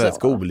 alltså i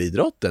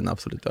skolidrotten,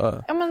 absolut.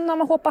 Ja, men när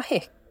man hoppar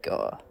häck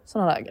och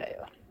sådana där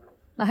grejer.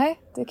 Nej,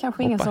 det är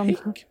kanske ingen som...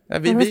 Ja,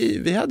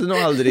 vi hade nog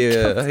aldrig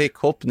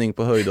häckhoppning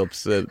på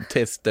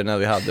höjdhoppstester när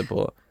vi hade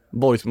på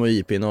Borgsmo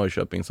IP i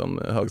Norrköping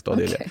som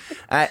högstadieelev. Okay.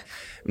 Nej,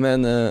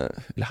 men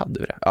eller hade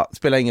vi det? Ja,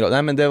 spelar ingen roll.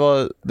 Nej, men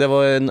det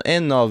var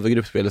en av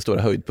gruppspelets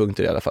stora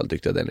höjdpunkter i alla fall,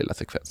 tyckte jag, den lilla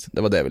sekvensen.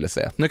 Det var det jag ville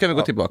säga. Nu kan vi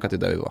gå tillbaka till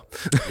där vi var.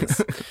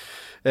 Yes.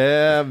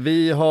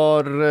 Vi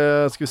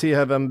har, ska vi se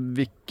här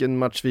vilken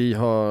match vi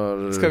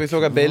har. Ska vi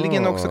fråga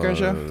Belgien också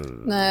kanske?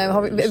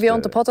 Nej, vi har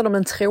inte pratat om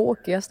den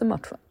tråkigaste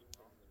matchen.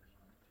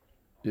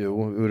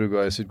 Jo,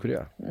 Uruguay och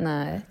Sydkorea.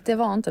 Nej, det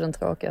var inte den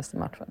tråkigaste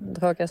matchen. Den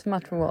tråkigaste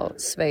matchen var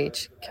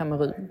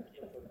Schweiz-Kamerun.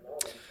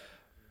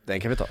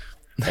 Den kan vi ta.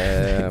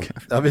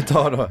 Vi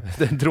tar då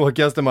den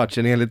tråkigaste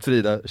matchen enligt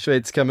Frida.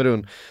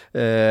 Schweiz-Kamerun.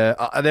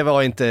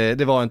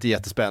 Det var inte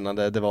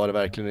jättespännande. Det var det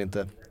verkligen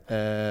inte.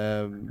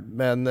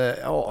 Men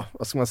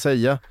vad ska man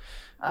säga?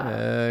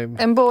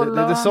 En boll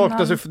det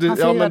saknas ju,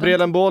 men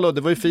Brelan Bolo,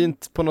 det var ju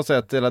fint på något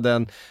sätt, hela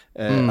den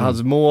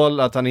hans mål,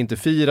 att han inte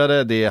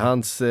firade, det är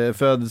hans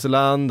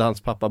födelseland,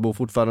 hans pappa bor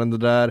fortfarande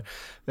där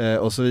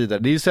och så vidare.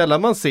 Det är ju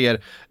sällan man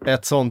ser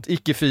ett sånt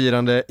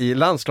icke-firande i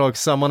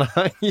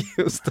landslagssammanhang,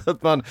 just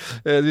att man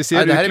vi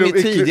ser det här är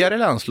mitt tidigare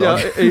landslag.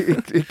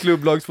 I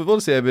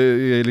klubblagsfotboll ser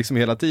vi liksom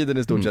hela tiden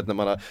i stort sett när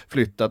man har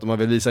flyttat och man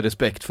vill visa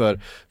respekt för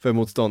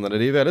motståndare.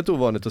 Det är väldigt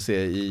ovanligt att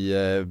se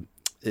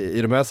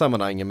i de här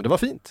sammanhangen, men det var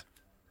fint.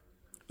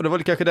 Och det var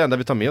kanske det enda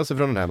vi tar med oss från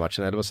den här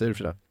matchen, eller vad säger du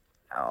för det?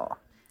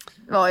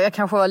 Ja, jag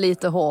kanske var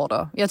lite hård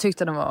då. Jag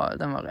tyckte den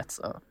var rätt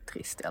så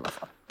trist i alla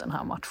fall, den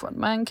här matchen.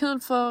 Men kul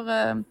för...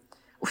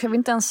 jag vill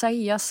inte ens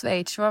säga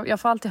Schweiz. Jag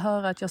får alltid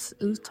höra att jag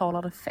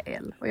uttalar det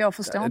fel. Och jag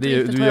förstår inte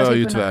riktigt. Du gör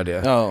ju tyvärr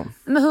det. Ja.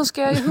 Men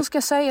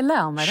jag säga?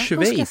 Lär mig då.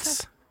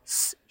 Schweiz.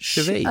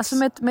 Alltså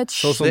med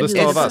så som det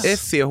stavas.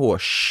 S-C-H.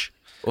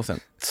 Och sen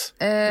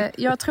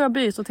jag tror jag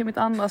byter till mitt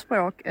andra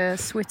språk,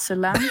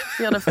 Switzerland.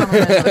 Blir det för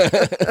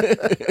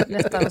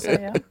lättare att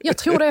säga. Jag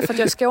tror det är för att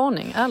jag är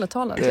skåning, ärligt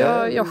talat.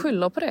 Jag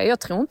skyller på det. Jag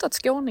tror inte att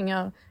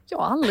skåningar... Jag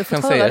har aldrig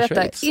fått höra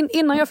detta.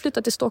 Innan jag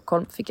flyttade till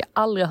Stockholm fick jag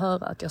aldrig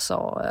höra att jag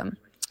sa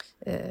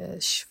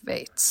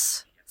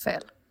Schweiz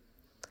fel.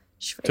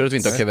 Schweiz. Tror du att vi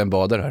inte har Kevin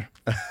Bader här?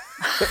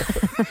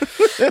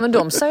 Men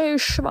de säger ju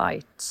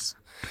Schweiz.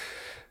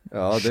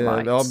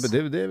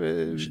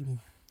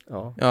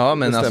 Ja,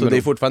 men alltså det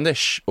är fortfarande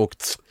och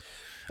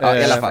i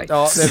alla fall.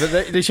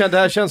 Det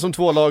här känns som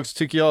två lag,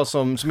 tycker jag,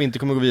 som inte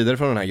kommer gå vidare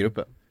från den här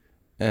gruppen.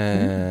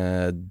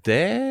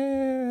 Det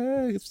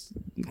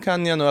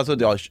kan jag nog,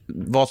 alltså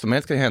vad som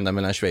helst kan hända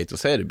mellan Schweiz och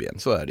Serbien,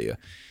 så är det ju.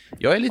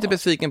 Jag är lite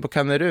besviken på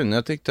Kamerun.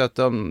 Jag tyckte att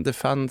det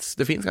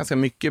finns ganska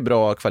mycket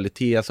bra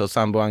kvalitet, så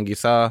Sambo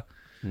Anguissa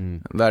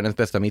Världens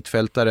bästa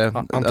mittfältare.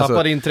 Han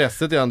tappade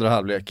intresset i andra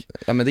halvlek.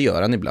 Ja, men det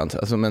gör han ibland.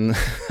 Alltså, men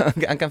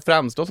han kan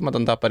framstå som att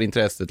han tappar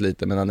intresset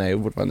lite, men han är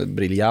ju fortfarande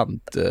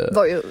briljant.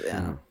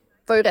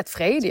 Var ju rätt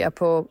frediga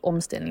på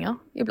omställningar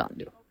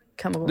ibland.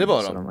 Det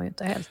var så de var ju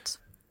inte helt...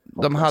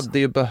 De hade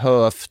ju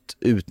behövt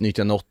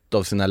utnyttja något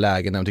av sina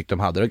lägen när de tyckte de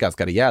hade det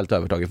ganska rejält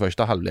övertag i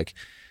första halvlek.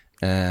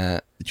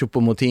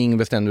 Choupo-Moting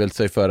bestämde väl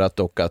sig för att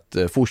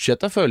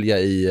fortsätta följa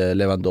i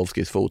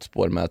Lewandowskis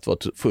fotspår med att vara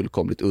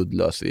fullkomligt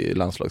uddlös i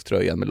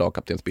landslagströjan med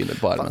lagkaptensbilden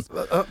på armen.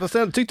 Fast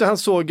jag tyckte han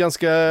såg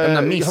ganska...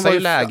 Han missade ju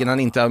lägen han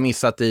inte har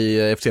missat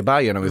i FC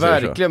Bayern, om vi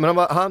säger så. Verkligen, men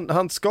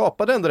han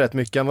skapade ändå rätt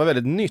mycket. Han var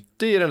väldigt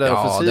nyttig i den där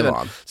offensiven. Det var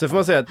han. Sen får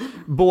man säga att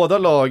båda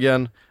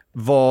lagen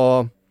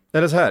var...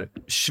 Eller så här,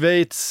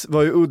 Schweiz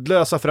var ju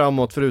uddlösa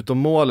framåt förutom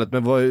målet,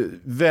 men var ju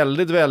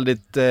väldigt,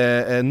 väldigt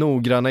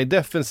noggranna i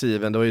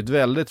defensiven. Det var ju ett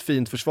väldigt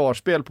fint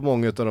försvarsspel på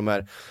många av de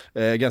här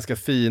ganska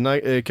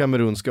fina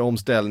kamerunska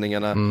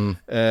omställningarna.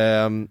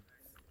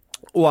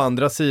 Å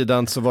andra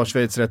sidan så var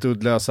Schweiz rätt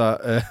uddlösa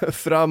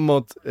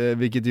framåt,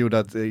 vilket gjorde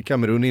att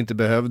Kamerun inte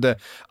behövde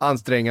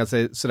anstränga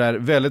sig sådär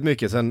väldigt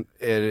mycket. Sen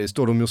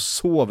står de ju och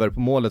sover på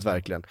målet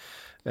verkligen.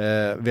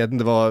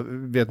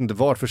 Vet inte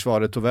vart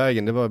försvaret tog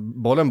vägen. Det var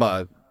bollen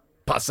bara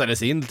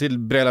passades in till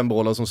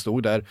Brelan som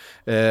stod där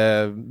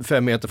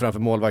 5 meter framför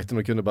målvakten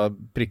och kunde bara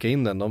pricka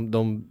in den.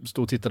 De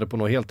stod och tittade på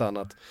något helt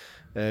annat,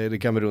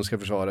 det kamerunska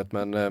försvaret.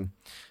 Men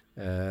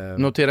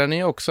noterar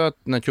ni också att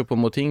när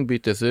Choupo-Moting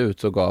byttes ut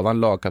så gav han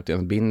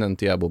lagkaptensbinden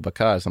till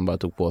Abubakar som bara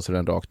tog på sig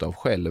den rakt av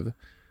själv.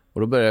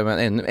 Och då börjar man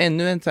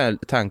ännu en sån här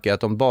tanke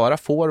att om bara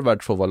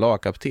forward får vara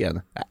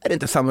lagkapten, är det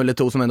inte Samuel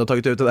Eto'o som ändå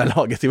tagit ut det där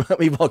laget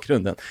i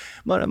bakgrunden?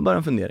 Bara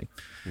en fundering.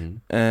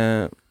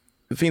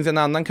 Det finns en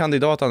annan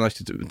kandidat annars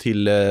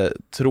till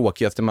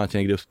tråkigaste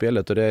matchen i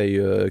gruppspelet, och det är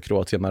ju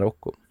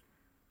Kroatien-Marocko.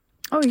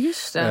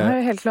 Just det, har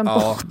jag helt glömt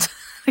bort.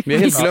 Vi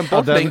har helt glömt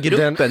bort den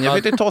gruppen. Jag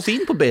vet inte ta oss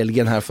in på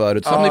Belgien här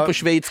förut. Så hamnar vi på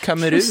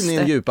Schweiz-Kamerun i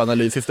en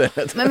djupanalys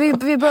istället. Men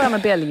vi börjar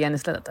med Belgien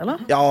istället, eller?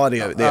 Ja, det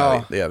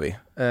gör vi.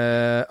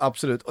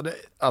 Absolut. Och det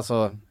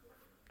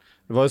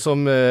var ju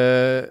som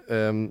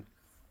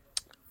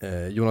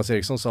Jonas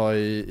Eriksson sa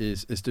i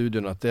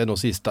studion att det är nog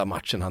sista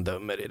matchen han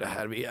dömer i det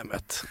här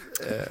VMet.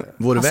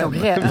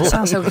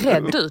 Han såg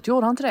rädd ut,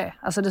 gjorde han inte det?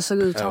 Alltså det såg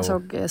ut, han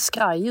såg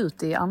skraj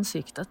ut i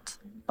ansiktet.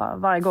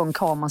 Varje gång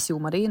kameran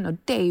zoomade in, och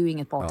det är ju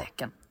inget bra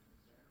tecken.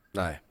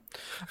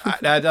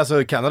 Nej,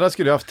 alltså Kanada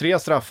skulle ha haft 3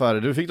 straffar.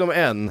 Du fick dem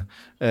 1.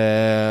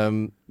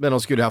 Men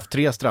de skulle ha haft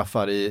 3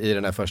 straffar i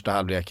den här första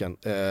halvleken.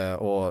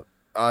 Och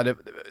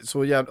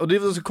det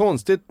var så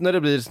konstigt när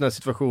det blir såna här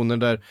situationer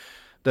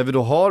där vi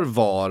då har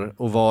VAR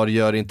och VAR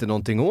gör inte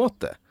någonting åt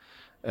det.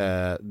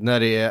 När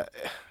det är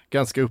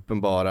ganska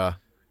uppenbara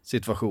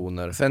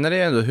situationer. Sen är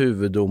det ändå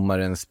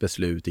huvuddomarens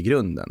beslut i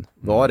grunden.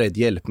 VAR är ett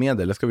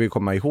hjälpmedel, det ska vi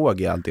komma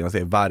ihåg i allting och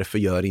säga varför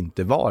gör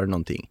inte VAR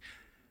någonting.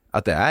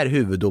 Att det är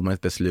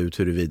huvuddomarens beslut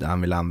huruvida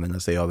han vill använda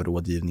sig av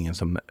rådgivningen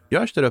som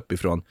görs där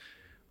uppifrån.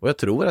 Och jag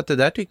tror att det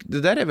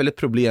där är väl ett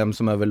problem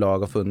som överlag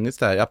har funnits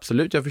där.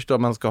 Absolut, jag förstår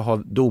att man ska ha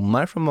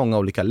domar från många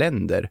olika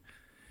länder.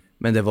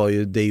 Men det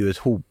är ju ett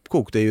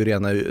hopkok. Det är ju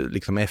rena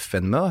liksom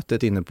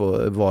FN-mötet inne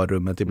på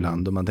varummet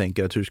ibland. Och man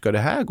tänker att hur ska det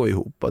här gå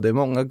ihop? Och det är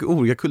många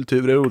olika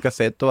kulturer, olika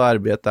sätt att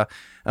arbeta.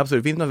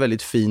 Absolut, det finns något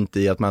väldigt fint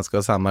i att man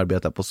ska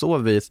samarbeta på så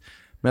vis.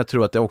 Men jag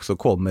tror att det också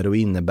kommer att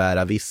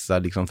innebära vissa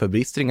liksom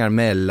förbristringar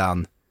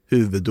mellan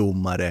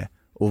huvuddomare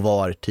och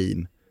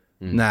VAR-team.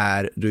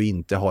 När du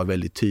inte har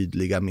väldigt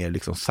tydliga, mer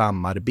liksom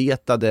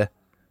samarbetade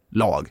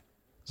lag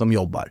som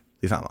jobbar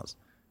tillsammans.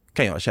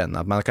 Kan jag känna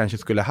att man kanske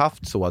skulle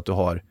haft så att du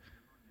har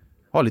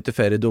lite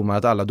färre domare,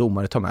 att alla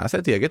domare tar med sig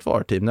ett eget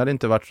VAR-team. När det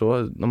inte varit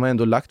så, de har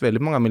ändå lagt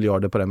väldigt många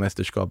miljarder på det här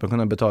mästerskapet,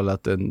 kunna betala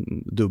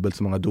dubbelt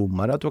så många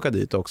domare att åka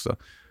dit också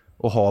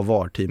och ha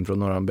VAR-team från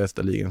några av de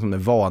bästa ligan som är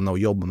vana att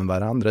jobba med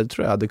varandra. Det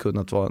tror jag hade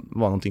kunnat vara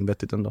någonting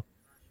vettigt ändå.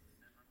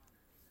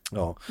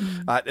 Ja,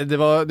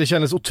 det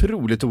kändes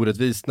otroligt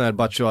orättvist när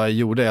Batshuayi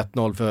gjorde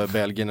 1-0 för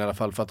Belgien i alla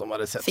fall, för att de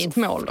hade sett fint så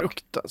mål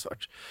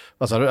fruktansvärt.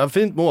 Alltså,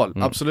 fint mål,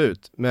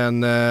 absolut.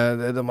 Men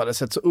de hade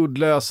sett så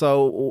uddlösa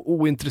och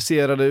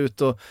ointresserade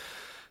ut, och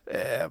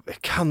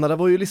Kanada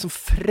var ju liksom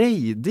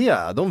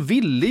frejdiga. De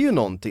ville ju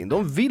någonting.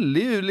 De ville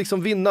ju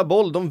liksom vinna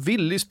boll. De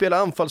ville ju spela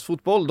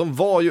anfallsfotboll. De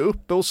var ju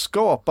uppe och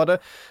skapade.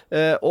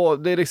 Och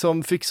det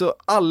liksom fick så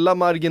alla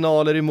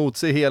marginaler emot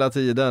sig hela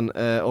tiden.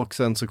 Och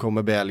sen så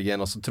kommer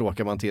Belgien och så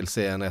tråkar man till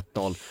sig en 1-0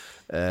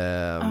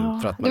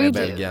 för att man är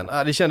Belgien.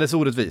 Det kändes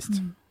orättvist.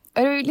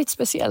 Det är ju lite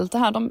speciellt det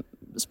här. De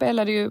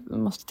spelade ju,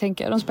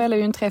 de spelade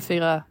ju en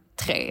 3-4-3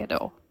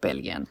 då,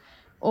 Belgien.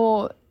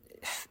 Och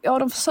ja,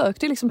 de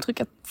försökte liksom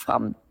trycka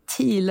fram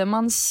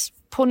Thielemans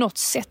på något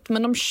sätt,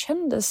 men de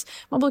kändes,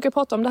 man brukar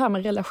prata om det här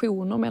med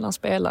relationer mellan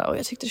spelare, och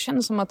jag tyckte det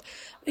kändes som att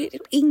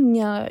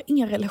inga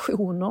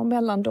relationer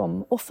mellan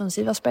de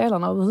offensiva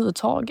spelarna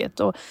överhuvudtaget,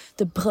 och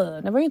De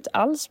Bruyne var ju inte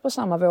alls på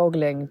samma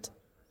våglängd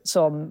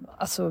som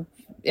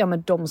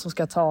men de som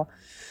ska ta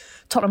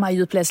de här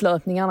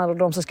djupledslöpningarna, och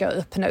de som ska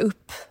öppna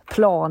upp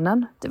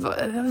planen. Det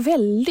var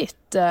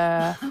väldigt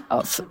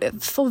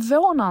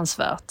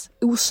förvånansvärt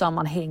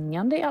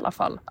osammanhängande i alla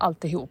fall,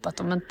 alltihop. Att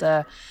de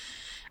inte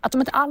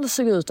alls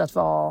såg ut att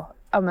vara,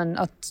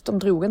 att de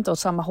drog inte åt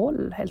samma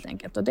håll helt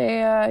enkelt. Och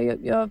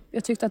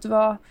jag tyckte att det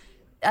var,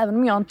 även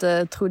om jag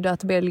inte trodde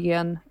att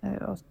Belgien,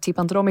 jag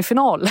tippar inte dem i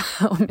final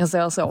om jag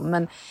säger så,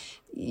 men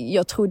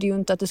jag trodde ju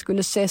inte att det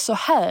skulle se så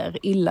här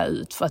illa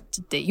ut, för att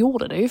det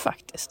gjorde det ju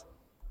faktiskt.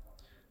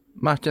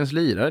 Matchens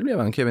lirare blev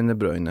han, Kevin De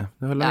Bruyne.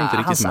 Det höll han inte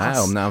riktigt med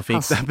om när han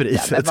fick det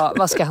priset. Ja,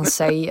 vad ska han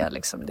säga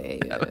liksom? Det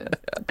är ju...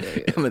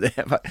 Ja, men det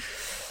är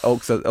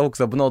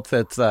också på något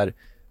sätt så här,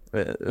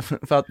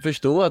 för att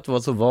förstå att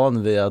vara så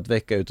van vid att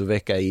vecka ut och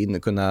vecka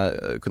in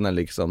kunna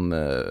liksom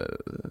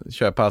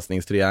köra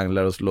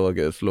passningstrianglar och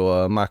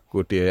slå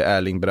mackor till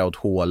Erling Braut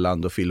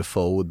Haaland och Phil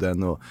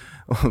Foden och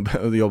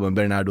jobba med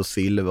Bernardo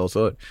Silva, och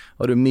så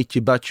har du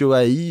Michy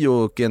Batshuayi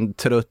och en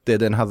trött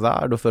Eden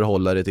Hazard att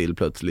förhålla dig till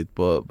plötsligt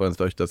på den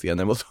största scenen.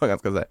 Det måste vara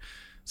ganska så här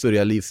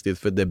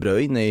surrealistiskt för De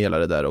Bruyne i hela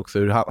det där också.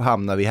 Hur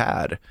hamnar vi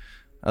här?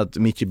 Att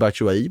Michy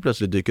Batshuayi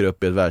plötsligt dyker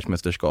upp i ett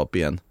världsmästerskap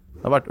igen.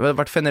 Det har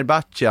varit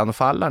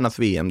Fenerbahce-anfallarnas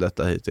VM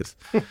detta hittills.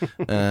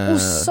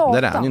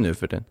 Där är han ju nu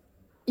för det.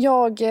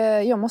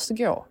 Jag måste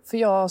gå, för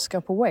jag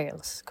ska på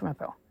Wales, kom jag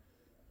på.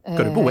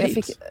 Ska du på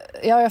Wales?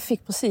 Jag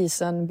fick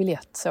precis en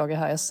biljett, såg jag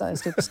här. Jag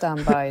stod på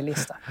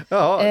standby-lista.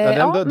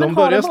 De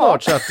börjar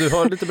snart, så att du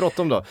har lite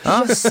bråttom då.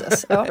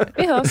 Jösses,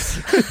 vi hörs.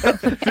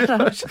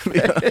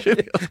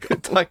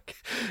 Tack.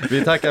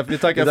 Vi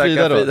tackar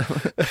Frida då.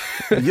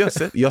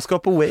 Jösses, jag ska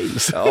på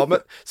Wales. Ja, men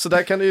så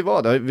där kan det ju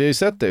vara. Vi har ju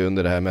sett det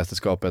under det här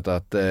mästerskapet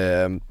att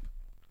det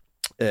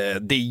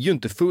är ju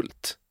inte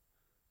fullt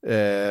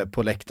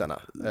på läktarna.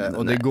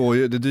 Och det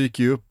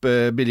dyker ju upp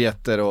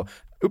biljetter och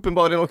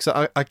uppenbarligen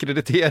också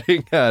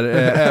akkrediteringar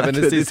även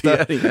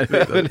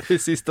i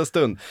sista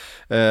stund.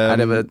 Det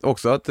är väl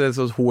också att det är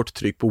så hårt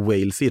tryck på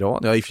Wales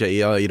Iran. Ja, i och för sig, i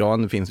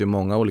Iran finns ju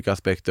många olika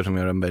aspekter som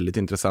gör det väldigt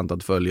intressant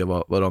att följa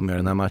vad de gör i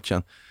den här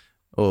matchen.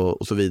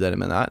 Och så vidare.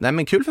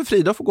 Men kul för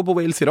Frida att få gå på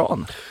Wales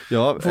Iran.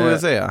 Ja, får vi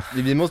säga.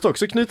 Vi måste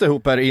också knyta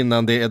ihop här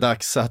innan det är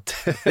dags att...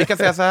 Vi kan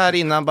säga så här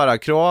innan bara.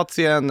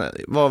 Kroatien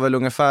var väl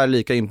ungefär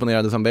lika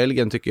imponerande som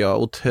Belgien, tycker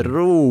jag.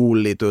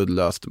 Otroligt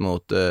uddlöst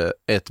mot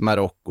ett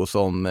Marocko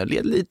som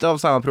led lite av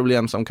samma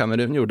problem som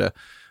Kamerun gjorde.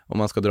 Om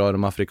man ska dra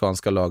de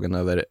afrikanska lagen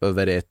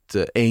över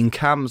en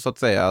kam, så att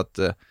säga. Att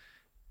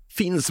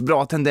finns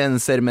bra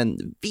tendenser, men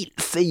vill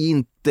sig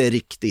inte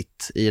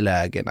riktigt i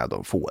lägena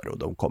de får, och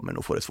de kommer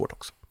nog få det svårt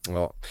också.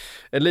 Ja.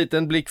 En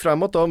liten blick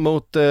framåt då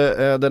mot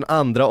den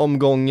andra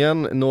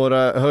omgången.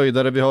 Några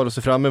höjdare vi har att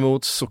se fram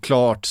emot.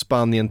 Såklart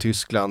Spanien,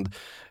 Tyskland.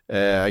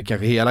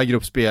 Kanske hela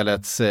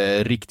gruppspelets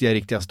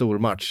riktiga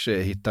stormatch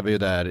hittar vi ju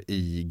där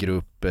i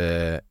grupp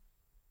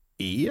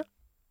E.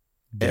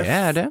 Det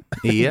är det.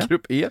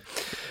 Grupp E.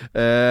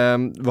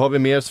 Vad har vi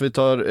mer som vi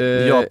tar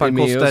Japan,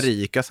 Costa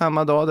Rica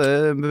samma dag. Det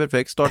är en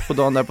perfekt start på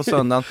dagen där på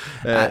söndagen.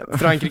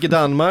 Frankrike,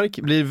 Danmark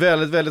blir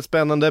väldigt, väldigt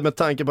spännande med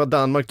tanke på att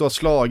Danmark då har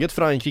slagit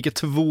Frankrike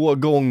 2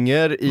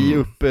 gånger i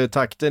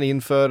upptakten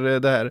inför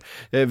det här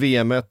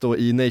VMet då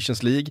i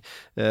Nations League,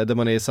 där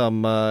man är i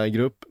samma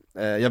grupp.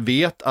 Jag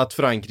vet att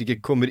Frankrike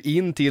kommer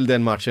in till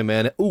den matchen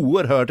med en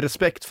oerhörd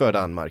respekt för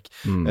Danmark.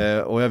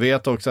 Och jag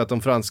vet också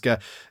att franska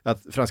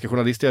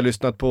journalister jag har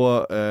lyssnat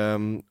på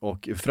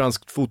och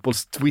fransk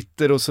fotbolls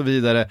Twitter och så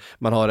vidare,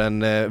 man har en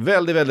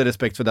väldigt, väldigt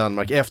respekt för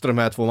Danmark efter de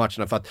här 2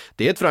 matcherna, för att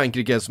det är ett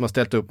Frankrike som har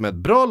ställt upp med ett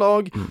bra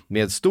lag,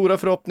 med stora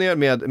förhoppningar,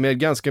 med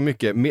ganska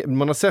mycket.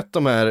 Man har sett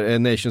de här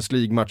Nations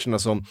League-matcherna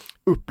som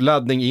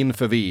uppladdning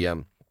inför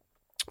VM.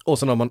 Och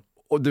sen har man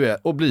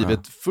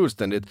blivit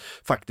fullständigt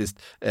faktiskt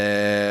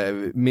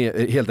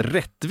helt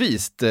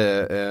rättvist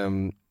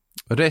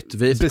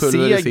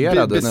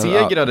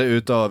besegrade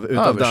utav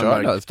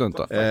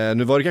Danmark.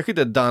 Nu var det kanske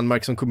inte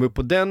Danmark som kom upp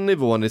på den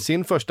nivån i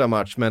sin första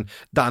match, men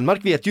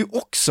Danmark vet ju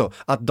också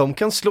att de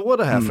kan slå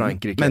det här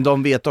Frankrike. Men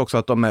de vet också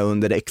att de är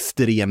under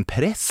extrem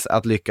press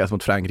att lyckas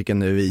mot Frankrike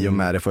nu i och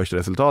med det första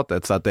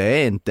resultatet, så att det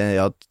är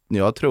inte,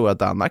 jag tror att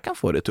Danmark kan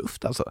få det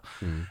tufft alltså.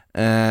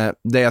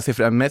 Det jag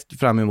ser mest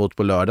fram emot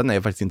på lördagen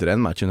är faktiskt inte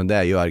den matchen, det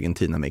är ju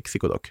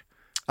Argentina-Mexiko dock.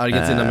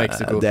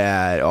 Argentina-Mexiko. Det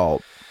är,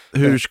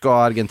 hur ska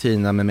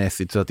Argentina med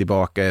Messi ta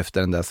tillbaka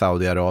efter den där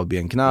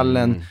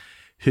Saudiarabien-knallen?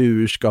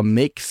 Hur ska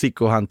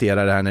Mexiko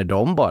hantera det här när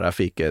de bara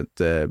fick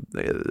ett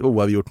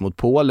oavgjort mot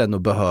Polen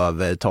och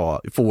behöver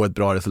få ett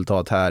bra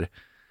resultat här?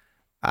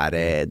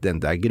 Den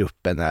där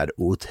gruppen är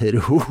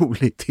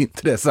otroligt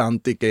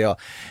intressant, tycker jag.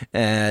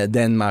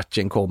 Den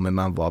matchen kommer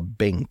man vara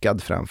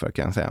bänkad framför,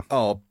 kan jag säga.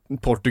 Ja,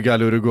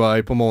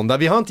 Portugal-Uruguay på måndag.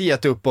 Vi har inte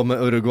gett upp om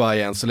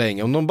Uruguay än så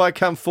länge. Om de bara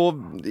kan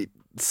få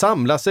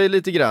samla sig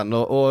lite grann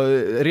och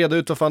reda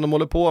ut vad fan de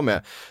håller på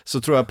med,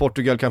 så tror jag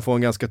Portugal kan få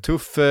en ganska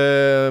tuff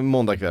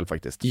måndagkväll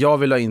faktiskt. Jag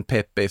vill ha in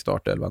Pepe i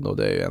startelvan då,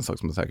 det är ju en sak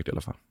som är säkert i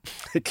alla fall.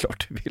 Det är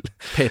klart du vill.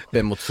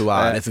 Pepe mot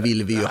Suarez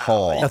vill vi ju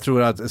ha. Jag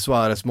tror att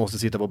Suarez måste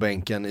sitta på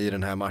bänken i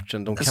den här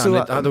matchen.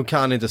 De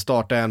kan inte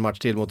starta en match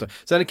till mot dem.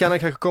 Sen kan han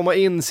kanske komma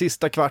in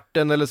sista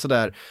kvarten eller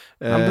sådär.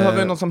 Han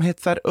behöver någon som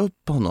hetsar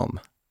upp honom.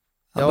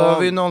 Han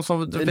behöver ju någon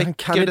som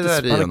väcker det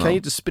där i honom. Han kan ju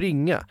inte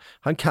springa.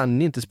 Han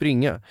kan inte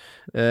springa.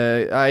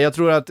 Jag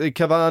tror att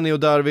Cavani och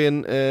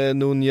Darwin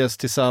Núñez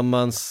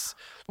tillsammans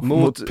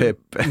mot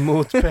Pepe.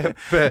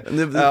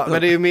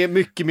 Men det är ju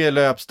mycket mer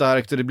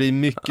löpstarkt och det blir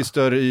mycket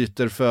större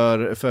ytor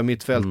för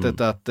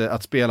mittfältet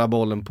att spela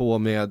bollen på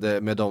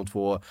med de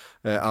två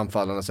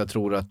anfallarna. Så jag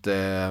tror att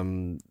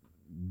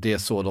det är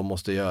så de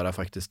måste göra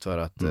faktiskt för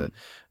att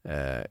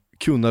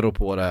kunna rå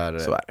på det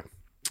här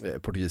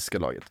portugisiska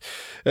laget.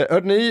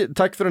 Hörde ni,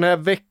 tack för den här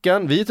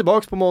veckan. Vi är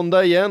tillbaka på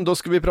måndag igen. Då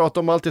ska vi prata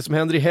om allt det som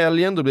händer i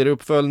helgen. Då blir det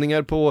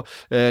uppföljningar på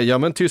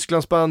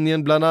Tyskland,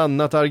 Spanien, bland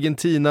annat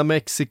Argentina,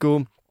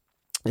 Mexiko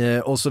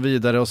och så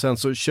vidare, och sen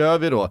så kör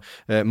vi då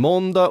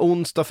måndag,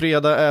 onsdag,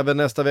 fredag även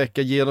nästa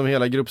vecka genom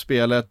hela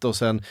gruppspelet och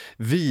sen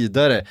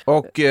vidare.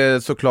 Och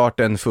såklart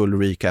en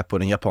full recap på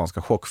den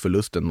japanska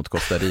chockförlusten mot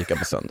Costa Rica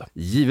på söndag.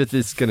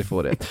 Givetvis ska ni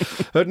få det.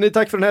 Hörde ni,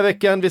 tack för den här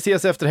veckan. Vi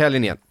ses efter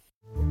helgen igen.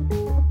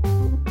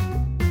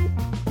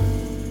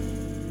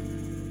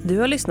 Du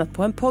har lyssnat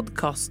på en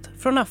podcast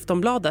från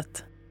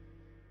Aftonbladet.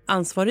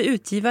 Ansvarig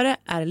utgivare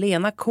är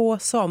Lena K.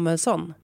 Samuelsson.